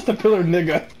 This is just a pillar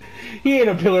nigga. He ain't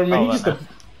a pillar man. He's just a...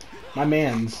 My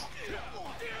man's.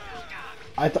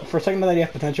 I thought for a second that he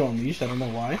had potential unleashed. I don't know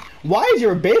why. Why is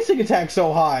your basic attack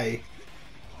so high?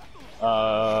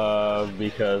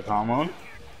 Because Hamon.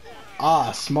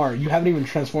 Ah, smart. You haven't even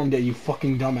transformed yet, you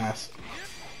fucking dumbass.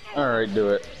 Alright, do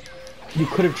it. You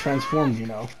could have transformed, you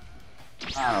know.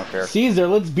 I don't care. Caesar,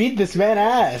 let's beat this man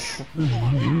ass.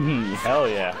 Hell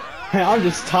yeah. I'm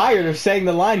just tired of saying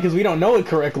the line because we don't know it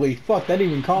correctly. Fuck, that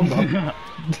even combo.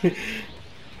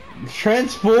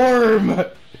 Transform!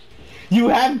 You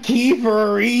have key for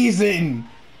a reason!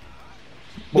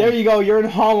 There you go, you're in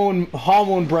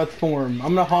Hamon breath form.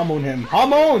 I'm gonna Hamon him.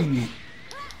 Hamon!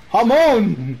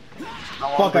 Hamon!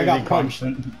 Fuck, I got punched.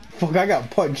 Fuck, I got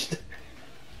punched.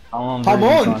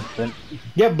 Hamon!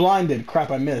 Get blinded.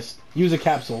 Crap, I missed. Use a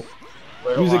capsule.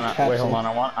 Wait, Use a hold on. capsule. Wait, hold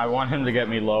on. I want him to get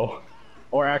me low.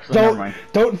 Or actually, never mind.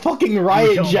 Don't fucking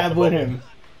riot Kill him jab with with the him.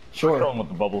 Sure. Kill him with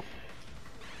the bubbles.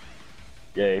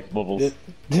 Yay, bubbles.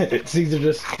 Caesar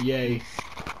just yay.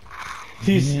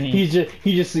 He's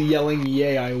just yelling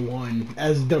yay I won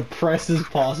as depressed as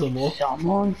possible.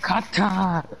 Hamon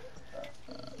kata.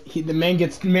 The man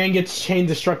gets chain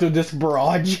destructive disc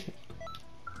barrage.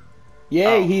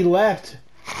 Yay, he left.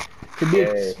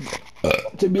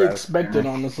 To be expected,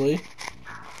 honestly.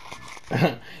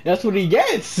 That's what he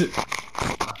gets.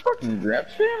 Fucking grab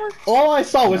spammer. All I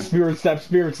saw was spirit stab,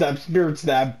 spirit stab, spirit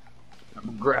stab.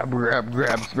 Grab,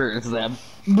 spirit stab.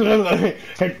 No.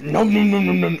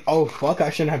 Oh fuck! I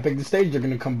shouldn't have picked the stage. They're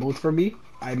gonna come both for me.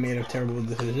 I made a terrible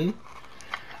decision.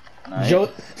 Nice.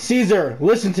 Caesar,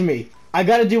 listen to me. I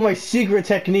gotta do my secret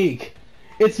technique.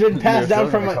 It's been passed down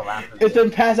from my. It's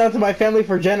been passed down to my family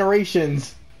for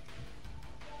generations.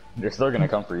 They're still gonna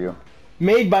come for you.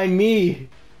 Made by me.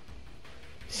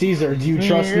 Caesar, do you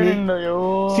trust me?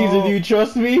 Caesar, do you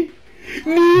trust me?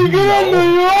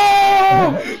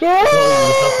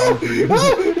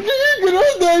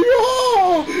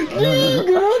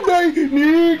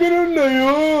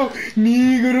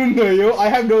 I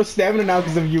have no stamina now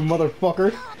because of you,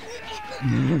 motherfucker.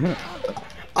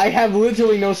 I have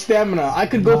literally no stamina. I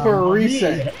could go for a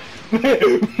reset.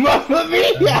 Mamma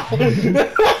mia!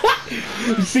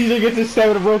 Caesar gets his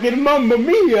stamina broken. Mamma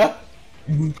mia!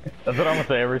 That's what I'm gonna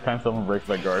say every time someone breaks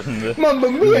my guard in this.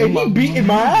 Mamma mia! He beating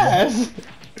my ass.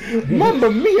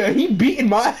 Mamma mia! He beating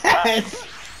my ass.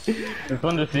 It's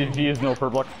fun to see if he has no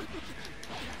perplex.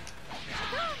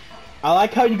 I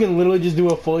like how you can literally just do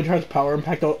a fully charged power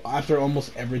impact after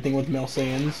almost everything with Male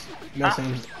Saiyans.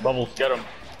 Bubbles, get him.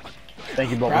 Thank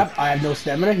you, Bubbles. Crap, I have no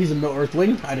stamina. He's a Mill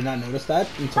Earthling. I did not notice that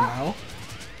until now.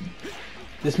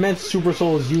 This man's Super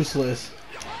Soul is useless.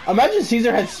 Imagine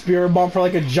Caesar had Spirit Bomb for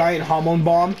like a giant Hamon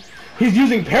bomb. He's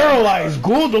using Paralyze,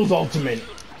 Guldo's ultimate.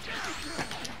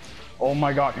 Oh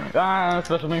my god. Ah,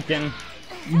 special move cannon.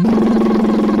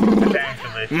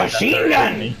 Machine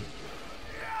gun!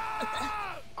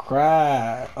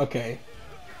 Crap. Okay.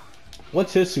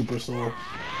 What's his Super Soul?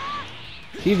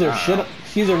 Caesar,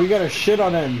 Caesar, we gotta shit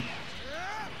on him.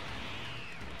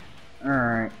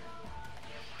 Alright.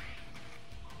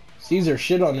 Caesar,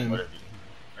 shit on him. Wait,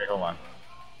 hold on.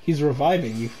 He's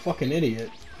reviving, you fucking idiot.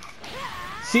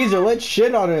 Caesar, let's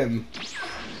shit on him.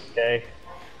 Okay.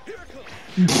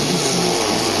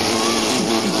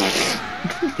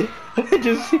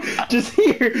 just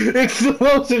hear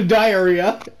explosive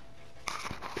diarrhea.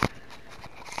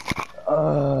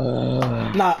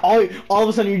 Nah, all of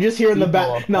a sudden you just hear in the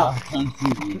back. No.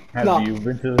 Have you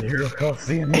been to the Hero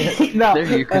Coliseum yet? No.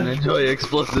 There you can enjoy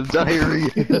explosive diarrhea.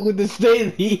 With the state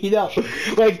of the heat up.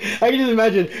 Like, I can just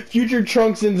imagine future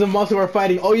Trunks and Zamasu are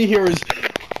fighting, all you hear is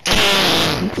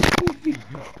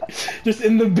just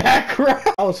in the background.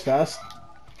 That was fast.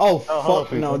 Oh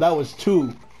fuck, no, that was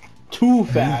too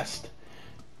fast.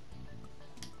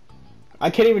 I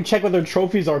can't even check what their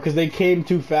trophies are because they came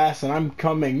too fast and I'm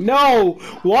coming. No!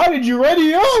 Why did you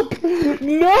ready up?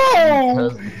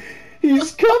 No!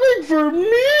 He's coming for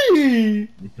me!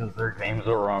 Because their games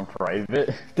are on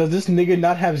private. Does this nigga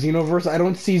not have Xenoverse? I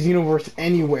don't see Xenoverse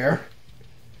anywhere.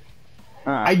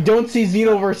 I don't see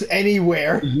Xenoverse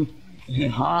anywhere.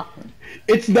 Huh?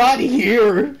 It's not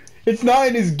here. It's not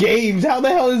in his games. How the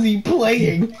hell is he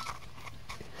playing?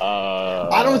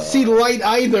 I don't see light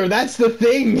either. That's the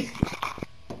thing.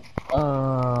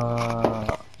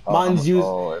 Mine's used.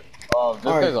 Oh, this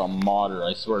guy's a modder,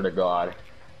 I swear to God.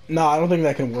 No, I don't think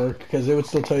that can work because it would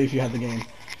still tell you if you had the game.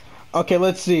 Okay,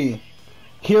 let's see.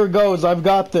 Here goes. I've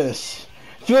got this.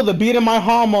 Feel the beat of my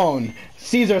Hamon.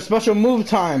 Caesar, special move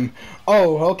time.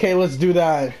 Oh, okay, let's do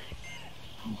that.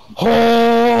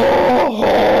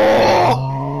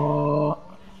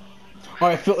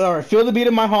 Alright, feel the beat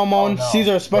of my Hamon. Oh, no.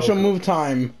 Caesar, special move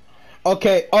time.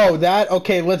 Okay, oh, that?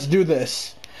 Okay, let's do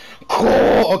this.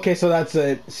 Okay, so that's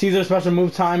it. Caesar, special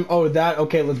move time. Oh, that?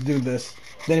 Okay, let's do this.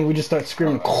 Then we just start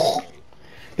screaming.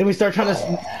 Then we start trying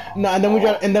to... No,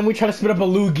 and then we try to spit up a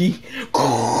loogie.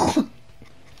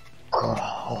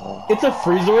 It's a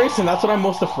freezer race, and that's what I'm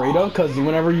most afraid of, because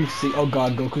whenever you see... Oh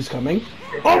god, Goku's coming.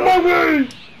 Oh my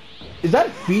god! Is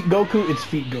that Feet Goku? It's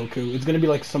Feet Goku. It's gonna be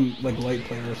like some light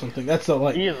player or something. That's the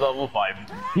like. He is level 5.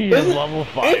 He is level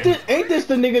 5. Ain't this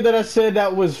the nigga that I said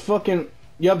that was fucking?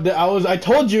 Yep, I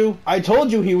told you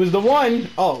he was the one.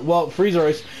 Oh well, Freezer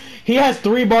Race. He has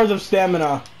 3 bars of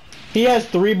stamina. He has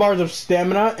 3 bars of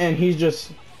stamina, and he's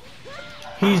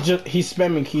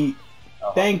spamming heat.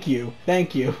 Thank you.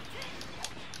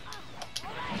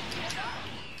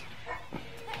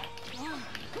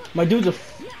 My dude's a.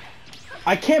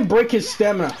 I can't break his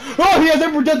stamina. Oh, he has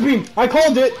Emperor Death Beam! I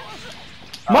called it!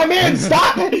 My man,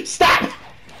 stop! Stop!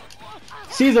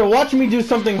 Caesar, watch me do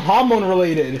something Hamon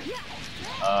related.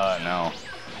 No.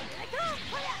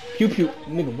 Pew pew.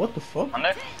 Nigga, what the fuck?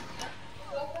 ¿Dónde?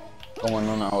 Como en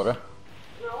una hora.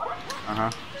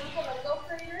 Ajá.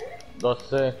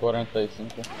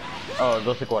 12:45. Oh,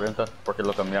 12:40, porque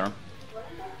lo cambiaron.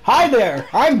 Hi there!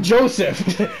 I'm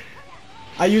Joseph!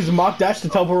 I use Mock Dash to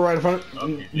teleport right in front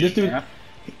of this dude.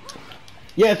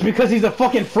 Yeah, it's because he's a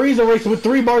fucking Freezer Race with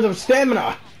 3 bars of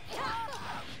stamina!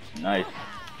 Nice.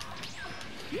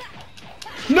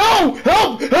 No!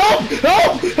 Help! Help!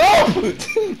 Help! Help!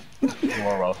 You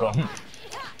are welcome.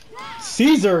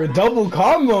 Caesar, double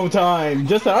combo time!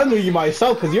 Just that I knew you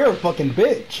myself, because you're a fucking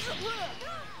bitch.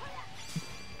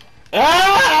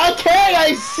 Ah! Okay,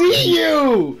 I see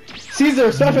you!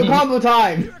 Caesar, special combo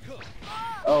time!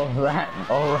 Oh, that.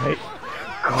 Alright.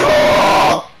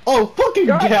 Oh, fucking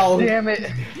hell! Damn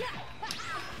it!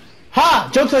 Ha!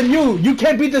 Joke's on you! You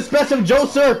can't beat the special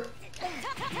Joser!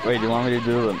 Wait, do you want me to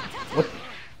do them? What?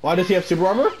 Why does he have super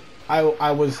armor?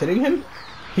 I was hitting him?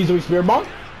 He's doing Spirit Bomb?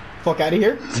 Fuck out of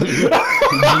here.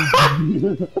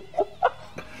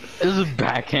 Just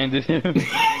backhanded him.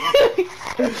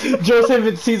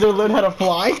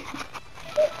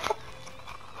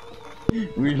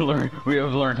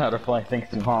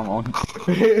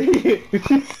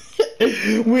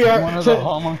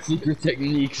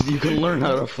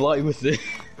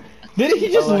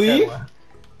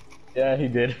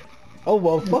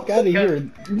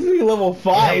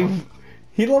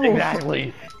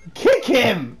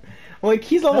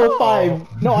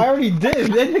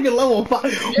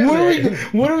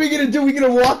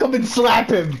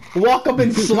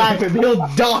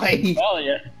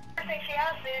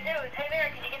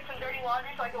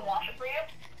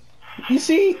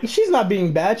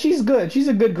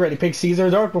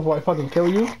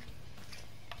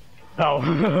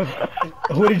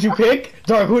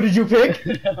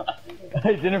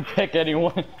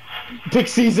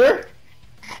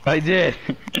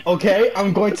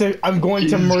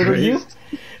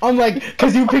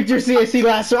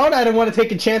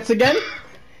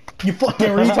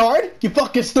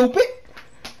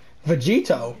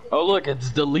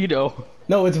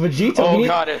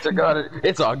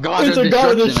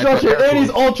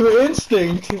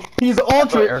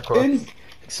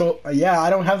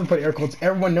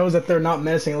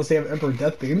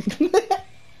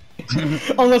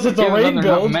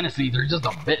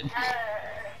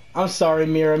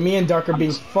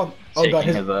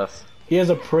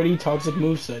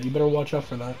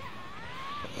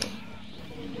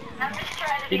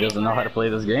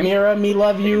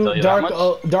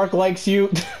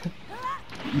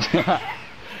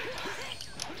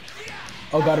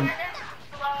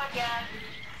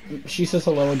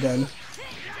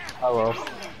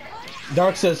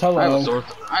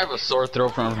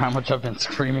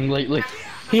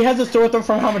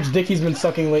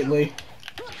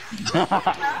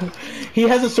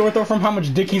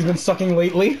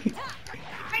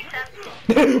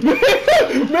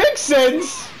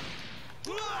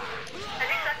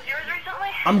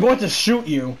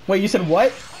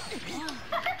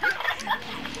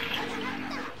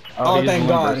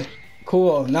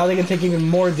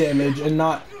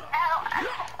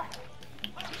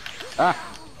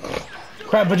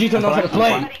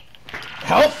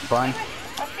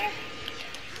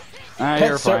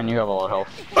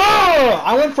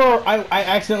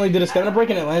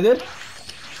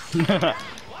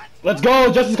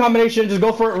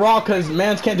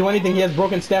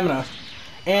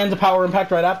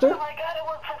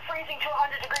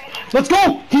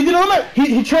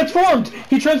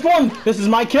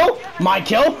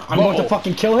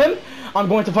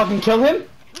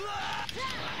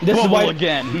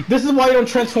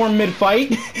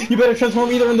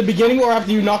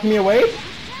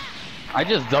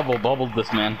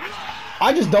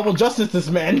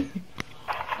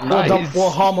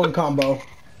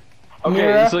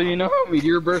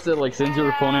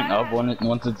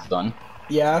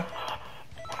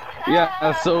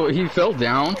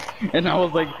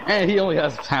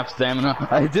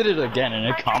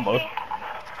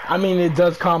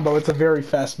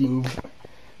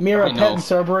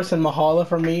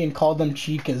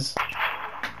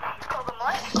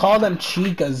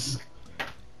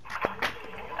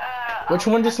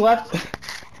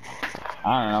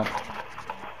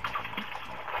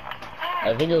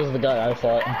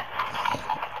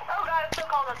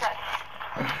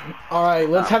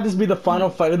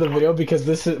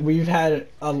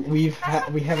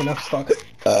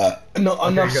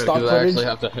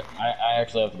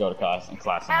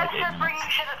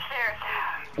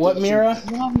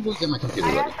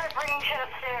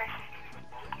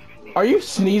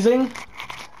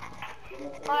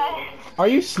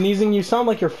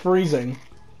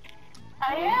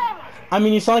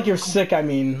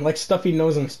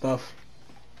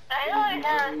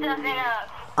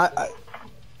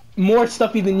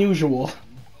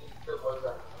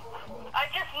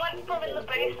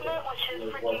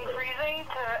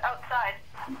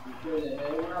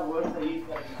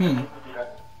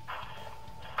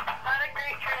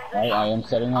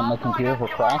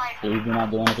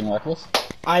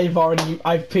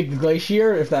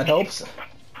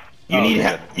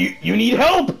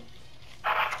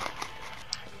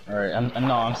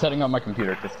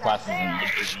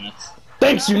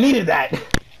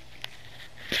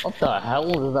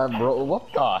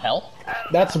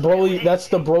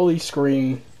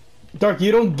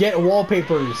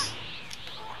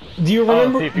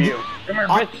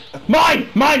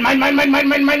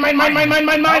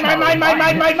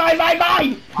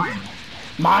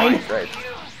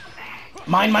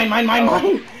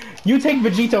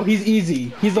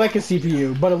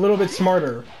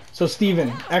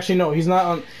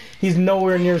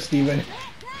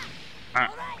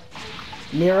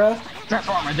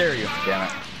 Transform, I dare you. Damn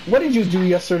it. What did you do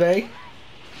yesterday?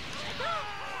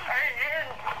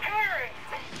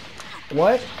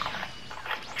 What?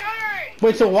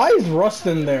 Wait, so why is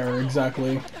Rustin there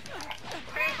exactly?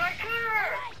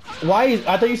 Why is,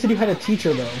 I thought you said you had a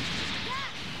teacher though.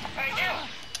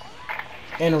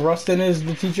 And Rustin is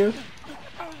the teacher?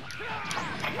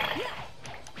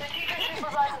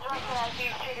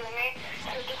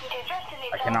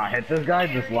 I cannot hit this guy.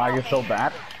 This lag is so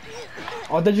bad.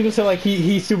 Oh, I thought you were gonna say like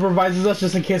he supervises us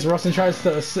just in case Rustin tries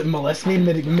to molest me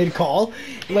mid call,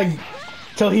 like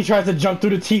till he tries to jump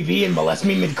through the TV and molest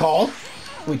me mid call.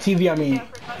 Wait, TV? I mean,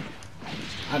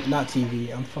 I'm not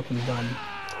TV. I'm fucking done.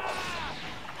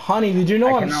 Honey, did you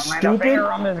know I'm Cannot land a stupid?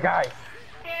 finger on this guy.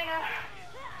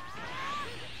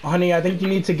 Honey, I think you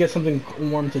need to get something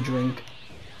warm to drink.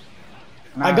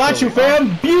 Nah, I got so- you,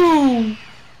 fam. Pew!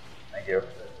 Thank you.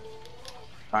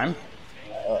 Time?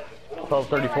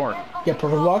 12:34. Get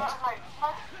perfect blocked.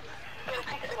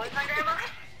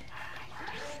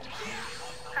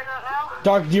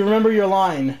 Doc, do you remember your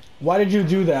line? Why did you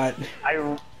do that?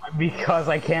 Because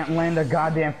I can't land a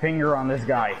goddamn finger on this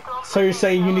guy. So you're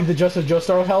saying you need the Joseph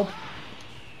Joestar help?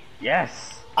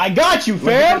 Yes. I got you, Look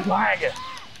at the fam! lag.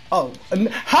 Oh,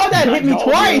 how'd that hit me No.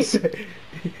 twice?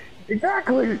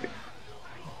 Exactly.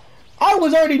 I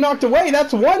was already knocked away,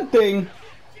 that's one thing.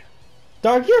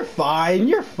 Doc, you're fine,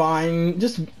 you're fine.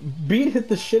 Just hit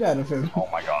the shit out of him. Oh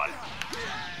my god.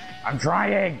 I'm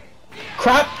trying.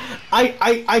 Crap,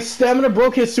 I stamina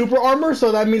broke his super armor,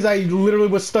 so that means I literally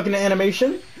was stuck in the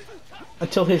animation.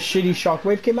 Until his shitty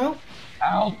shockwave came out.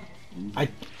 Help.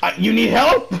 You need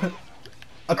help?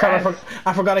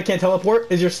 I forgot I can't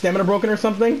teleport. Is your stamina broken or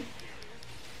something?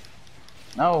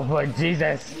 No, but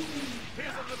Jesus.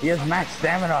 He has max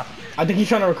stamina. I think he's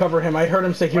trying to recover him. I heard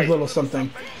him say here's a little something.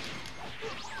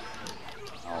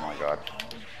 Oh my god.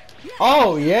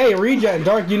 Oh, yay, regen.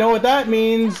 Dark, you know what that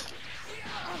means.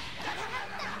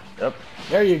 Yep.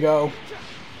 There you go.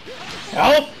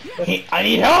 Help! I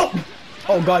need help!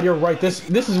 Oh god, you're right. This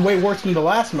is way worse than the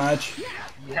last match.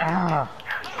 Yeah.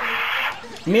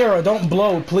 Mira, don't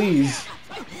blow, please.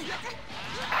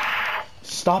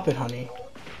 Stop it, honey.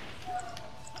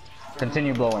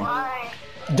 Continue blowing.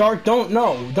 Dark, don't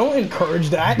encourage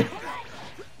that.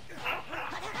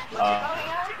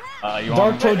 You Dark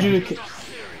want told you to.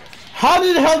 How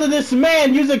the hell did this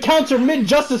man use a counter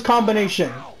mid-justice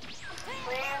combination?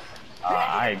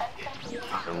 I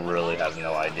really have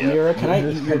no idea. Mira, can I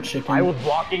eat your chicken? I was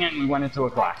walking and we went into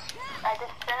a class. I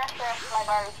just finished the rest of my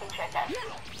barbecue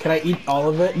chicken. Can I eat all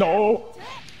of it? No.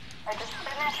 I just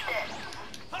finished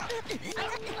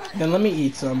it. Then let me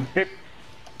eat some. Look through,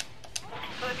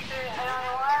 you know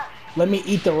what? Let me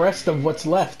eat the rest of what's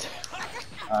left.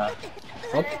 Oh,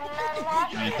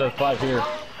 It says 5 here.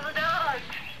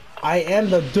 I am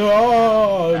the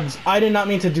dogs. I did not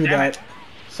mean to do that.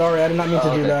 Sorry, I did not mean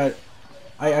to do that.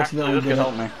 I accidentally This did could it.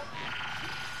 help me.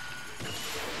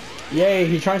 Yay,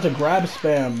 he's trying to grab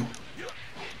spam.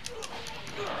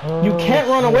 You can't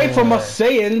run away from us,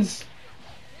 Saiyans.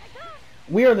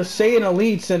 We are the Saiyan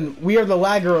elites, and we are the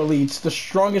lagger elites, the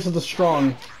strongest of the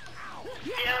strong.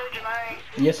 Yo, Jamari.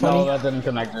 Yes, honey? No, that didn't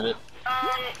connect with it.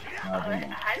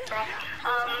 Hi, bro.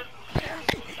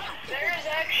 There's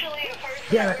actually a person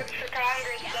Damn who it. works for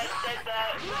Congress that said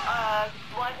that,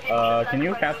 black people should Can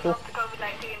you sacrifice cancel? themselves to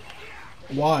COVID-19.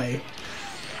 Why?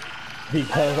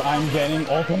 Because I'm getting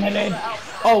ultimated.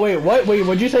 Oh, wait, what? Wait,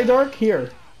 what'd you say, Dark?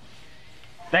 Here.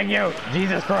 Thank you,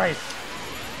 Jesus Christ.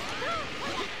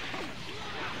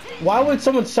 Why would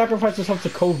someone sacrifice themselves to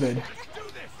COVID?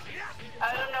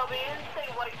 I don't know, but he didn't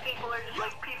say white people or just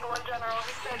like people in general.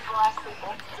 He said black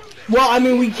people. Well, I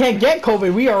mean, we can't get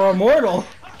COVID. We are immortal.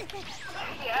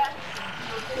 Yeah.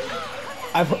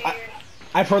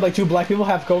 I've heard like 2 black people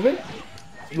have COVID.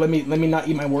 Let me not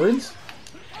eat my words.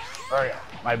 Alright,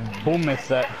 my boom is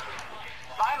set.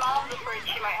 My mom's afraid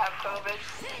she might have COVID.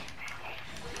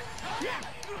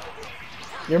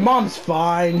 Your mom's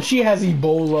fine. She has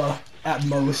Ebola at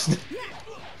most. She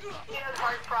has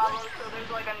heart problems, so there's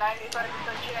like a 95%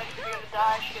 chance she's gonna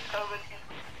die if she gets COVID.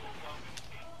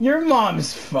 Your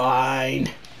mom's fine.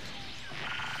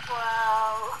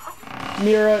 Wow.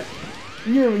 Mira,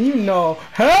 you know.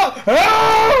 Help!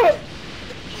 Help!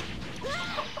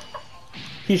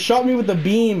 He shot me with the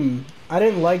beam. I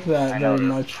didn't like that know. very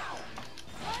much.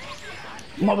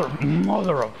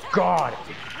 Mother of God.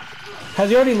 Has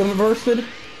he already limit bursted?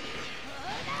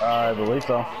 I believe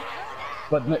so.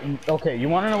 But, okay, you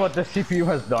want to know what this CPU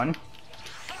has done?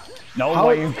 No, How-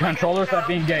 why you controllers stop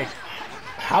being gay.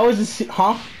 How is this?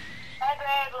 Huh? Bye,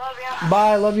 babe. Love ya.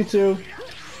 Bye. Love you too.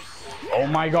 Oh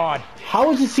my God.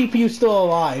 How is the CPU still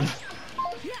alive?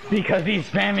 Because he's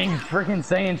spamming freaking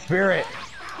Saiyan Spirit.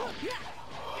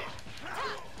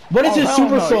 What is his hell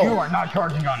super no, soul? You are not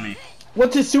charging on me.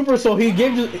 What's his super soul? He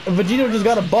gave Vegeta just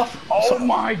got a buff. Oh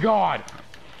my god.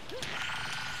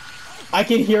 I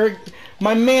can hear it.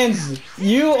 My man's,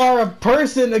 you are a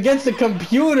person against a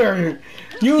computer.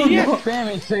 You He is know,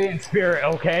 spamming Saiyan Spirit,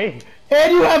 okay?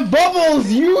 and you have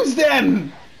bubbles. Use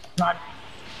them. Not.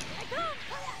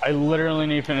 I literally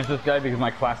need to finish this guy because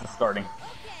my class is starting.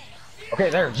 Okay,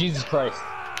 there. Jesus Christ.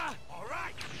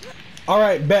 All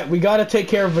right, bet we gotta take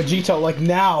care of Vegeta like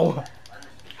now.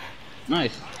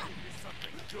 Nice.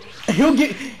 He'll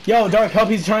get. Yo, Dark Help.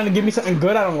 He's trying to give me something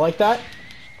good. I don't like that.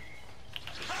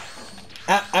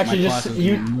 Actually, My just class is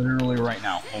you. literally right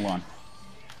now. Hold on.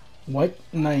 What?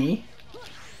 Nani?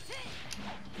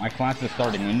 My class is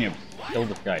starting. We need to kill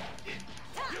this guy.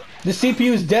 The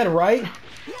CPU is dead, right?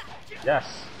 Yes.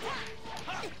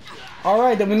 All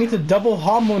right, then we need to double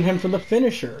HAMON him for the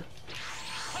finisher.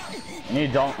 I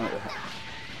need don't.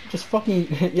 Just fucking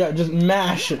yeah, just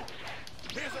mash it.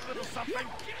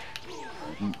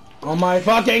 Oh my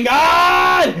fucking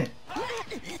god!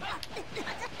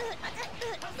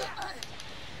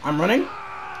 I'm running.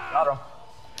 Got him.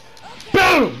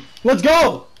 Boom! Let's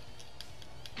go!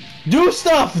 Do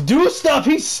stuff! Do stuff!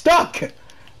 He's stuck!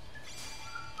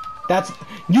 That's...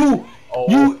 You... Oh,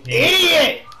 you he-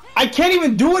 idiot! I can't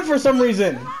even do it for some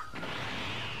reason!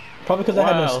 Probably because I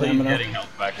had no Well, he's stamina. getting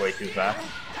health back way too fast.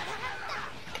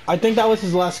 I think that was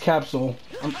his last capsule.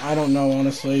 I don't know,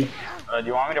 honestly. Do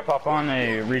you want me to pop on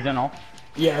a regional?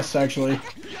 Yes, actually.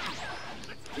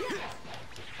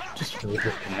 Just for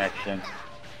this connection.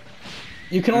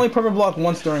 You can only perfect block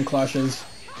once during clashes.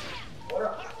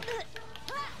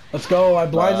 Let's go. I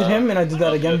blinded him and I did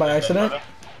that again by accident.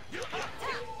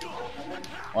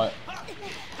 What?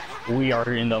 We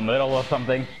are in the middle of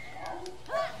something.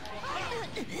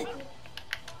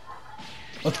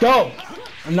 Let's go!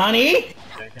 Nani?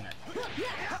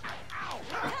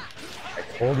 I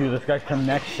told you this guy's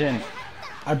connection.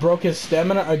 I broke his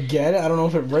stamina again. I don't know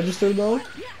if it registered though.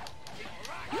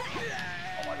 Oh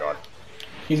my god.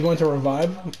 He's going to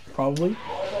revive, probably.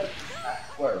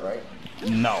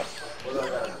 No.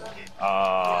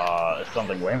 It's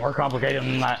something way more complicated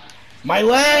than that. My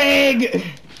leg!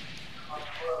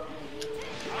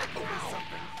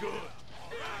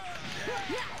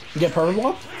 You get perfect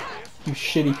block? You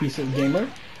shitty piece of gamer.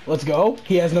 Let's go.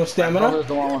 He has no My stamina. brother's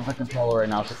the one with the controller right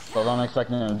now, so don't expect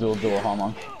him to do a dual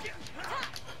HAMON.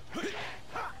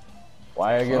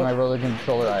 Why I give my brother the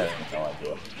controller, I have no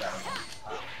idea.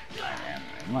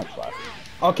 I'm not clapping.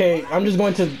 Okay, I'm just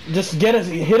going to just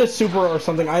hit a super or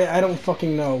something. I don't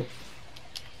fucking know.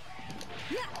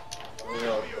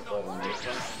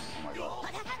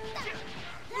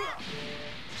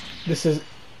 This is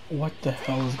what the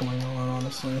hell is going on,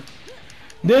 honestly.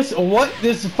 This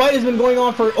fight has been going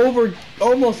on for over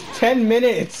almost 10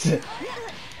 minutes.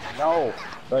 No!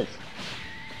 Right.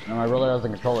 No, my brother has the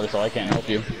controller, so I can't help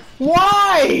you.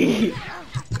 Why?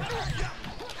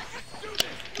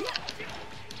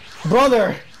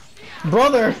 Brother!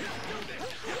 Brother!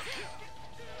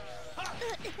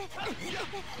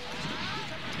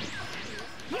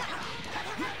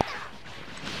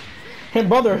 Hey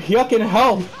brother, yuck in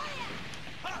hell!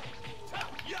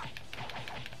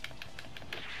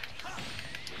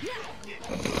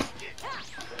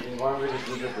 You want me to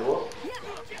do the duel?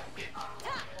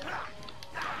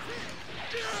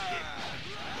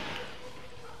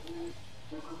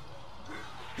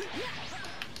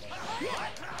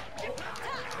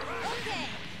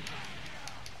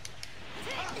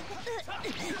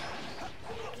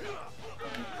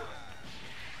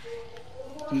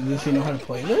 Does he know how to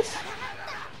play this?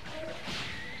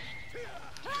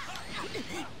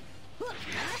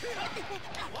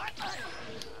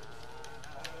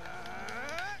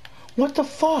 What the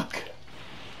fuck?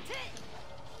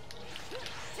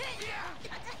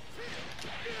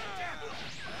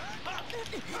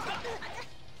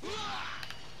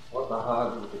 What the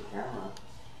hell is with the camera?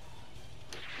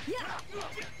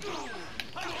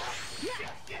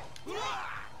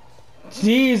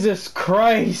 Jesus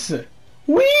Christ!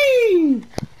 Whee!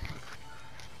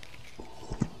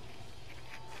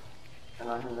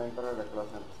 Kailangan nila yung talaga class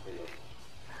ng Pastillo.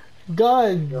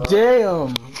 God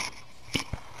damn!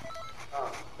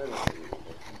 Ah, pero sige.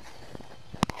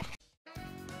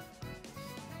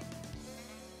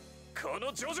 こ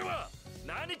のジョジョは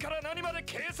何から何まで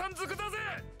計算づくだぜ。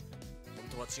本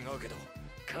当は違うけど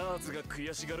カーズが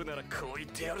悔しがるならこう言っ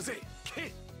てやるぜ。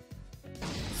け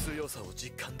強さを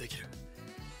実感できる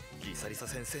リサリサ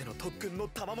先生の特訓の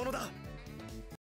賜物だ。